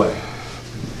another way.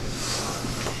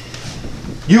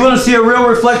 You want to see a real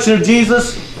reflection of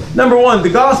Jesus? Number one, the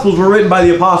Gospels were written by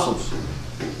the apostles.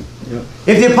 Yep.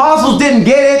 If the apostles didn't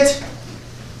get it,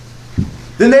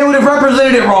 then they would have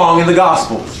represented it wrong in the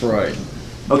Gospels. That's right.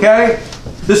 Okay?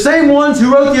 The same ones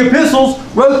who wrote the epistles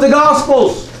wrote the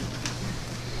Gospels.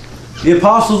 The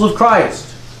apostles of Christ.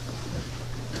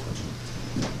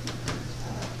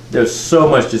 There's so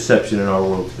much deception in our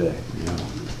world today. Yeah.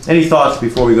 Any thoughts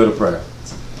before we go to prayer?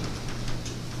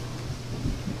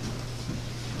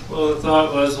 Well, the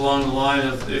thought was along the line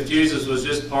of if Jesus was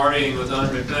just partying with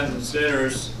unrepentant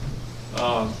sinners,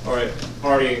 or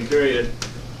partying period,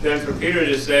 then for Peter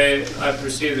to say, I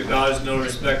perceive that God is no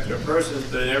respecter of persons,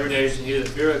 but in every nation he that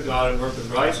feareth God and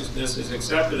worketh righteousness is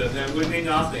accepted of him, would mean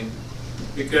nothing.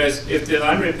 Because if the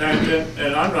unrepentant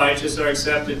and unrighteous are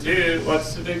accepted too,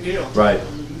 what's the big deal? Right.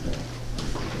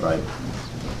 Right.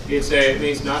 He'd say it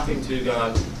means nothing to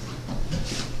God.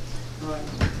 Right.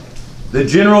 The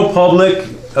general public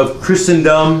of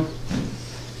Christendom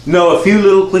know a few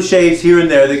little cliches here and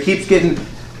there that keeps getting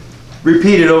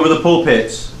repeated over the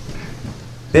pulpits.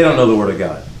 They don't know the Word of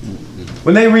God.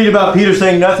 When they read about Peter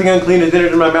saying, nothing unclean is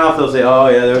entered in my mouth, they'll say, oh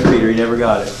yeah, there's Peter, he never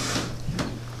got it.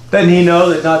 Doesn't he know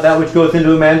that not that which goeth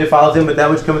into a man defiles him, but that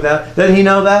which cometh out? Doesn't he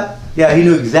know that? Yeah, he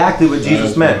knew exactly what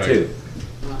Jesus meant too.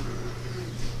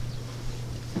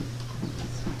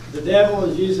 The devil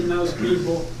is using those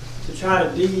people to try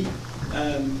to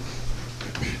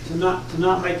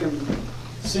not make them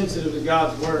sensitive to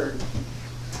God's Word.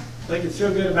 They can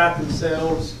feel good about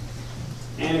themselves.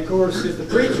 And of course, if the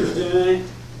preacher's doing it,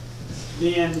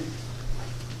 then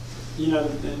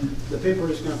then the people are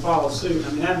just going to follow suit. I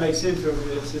mean, that makes him feel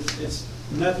good. It's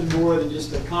nothing more than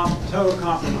just a total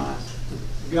compromise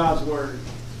of God's Word.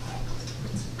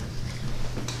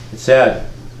 It's sad.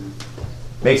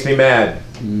 Makes me mad.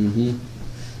 Mm-hmm.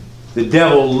 The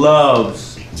devil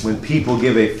loves when people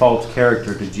give a false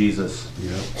character to Jesus.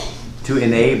 Yep. To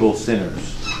enable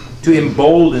sinners, to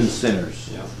embolden sinners,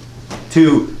 Yeah.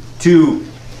 to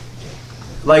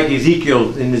like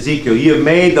Ezekiel, you have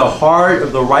made the heart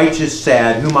of the righteous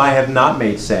sad, whom I have not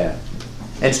made sad,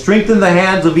 and strengthened the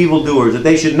hands of evildoers, that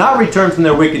they should not return from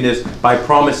their wickedness by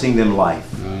promising them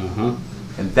life. Uh-huh.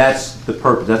 And that's the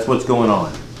purpose. That's what's going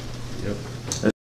on.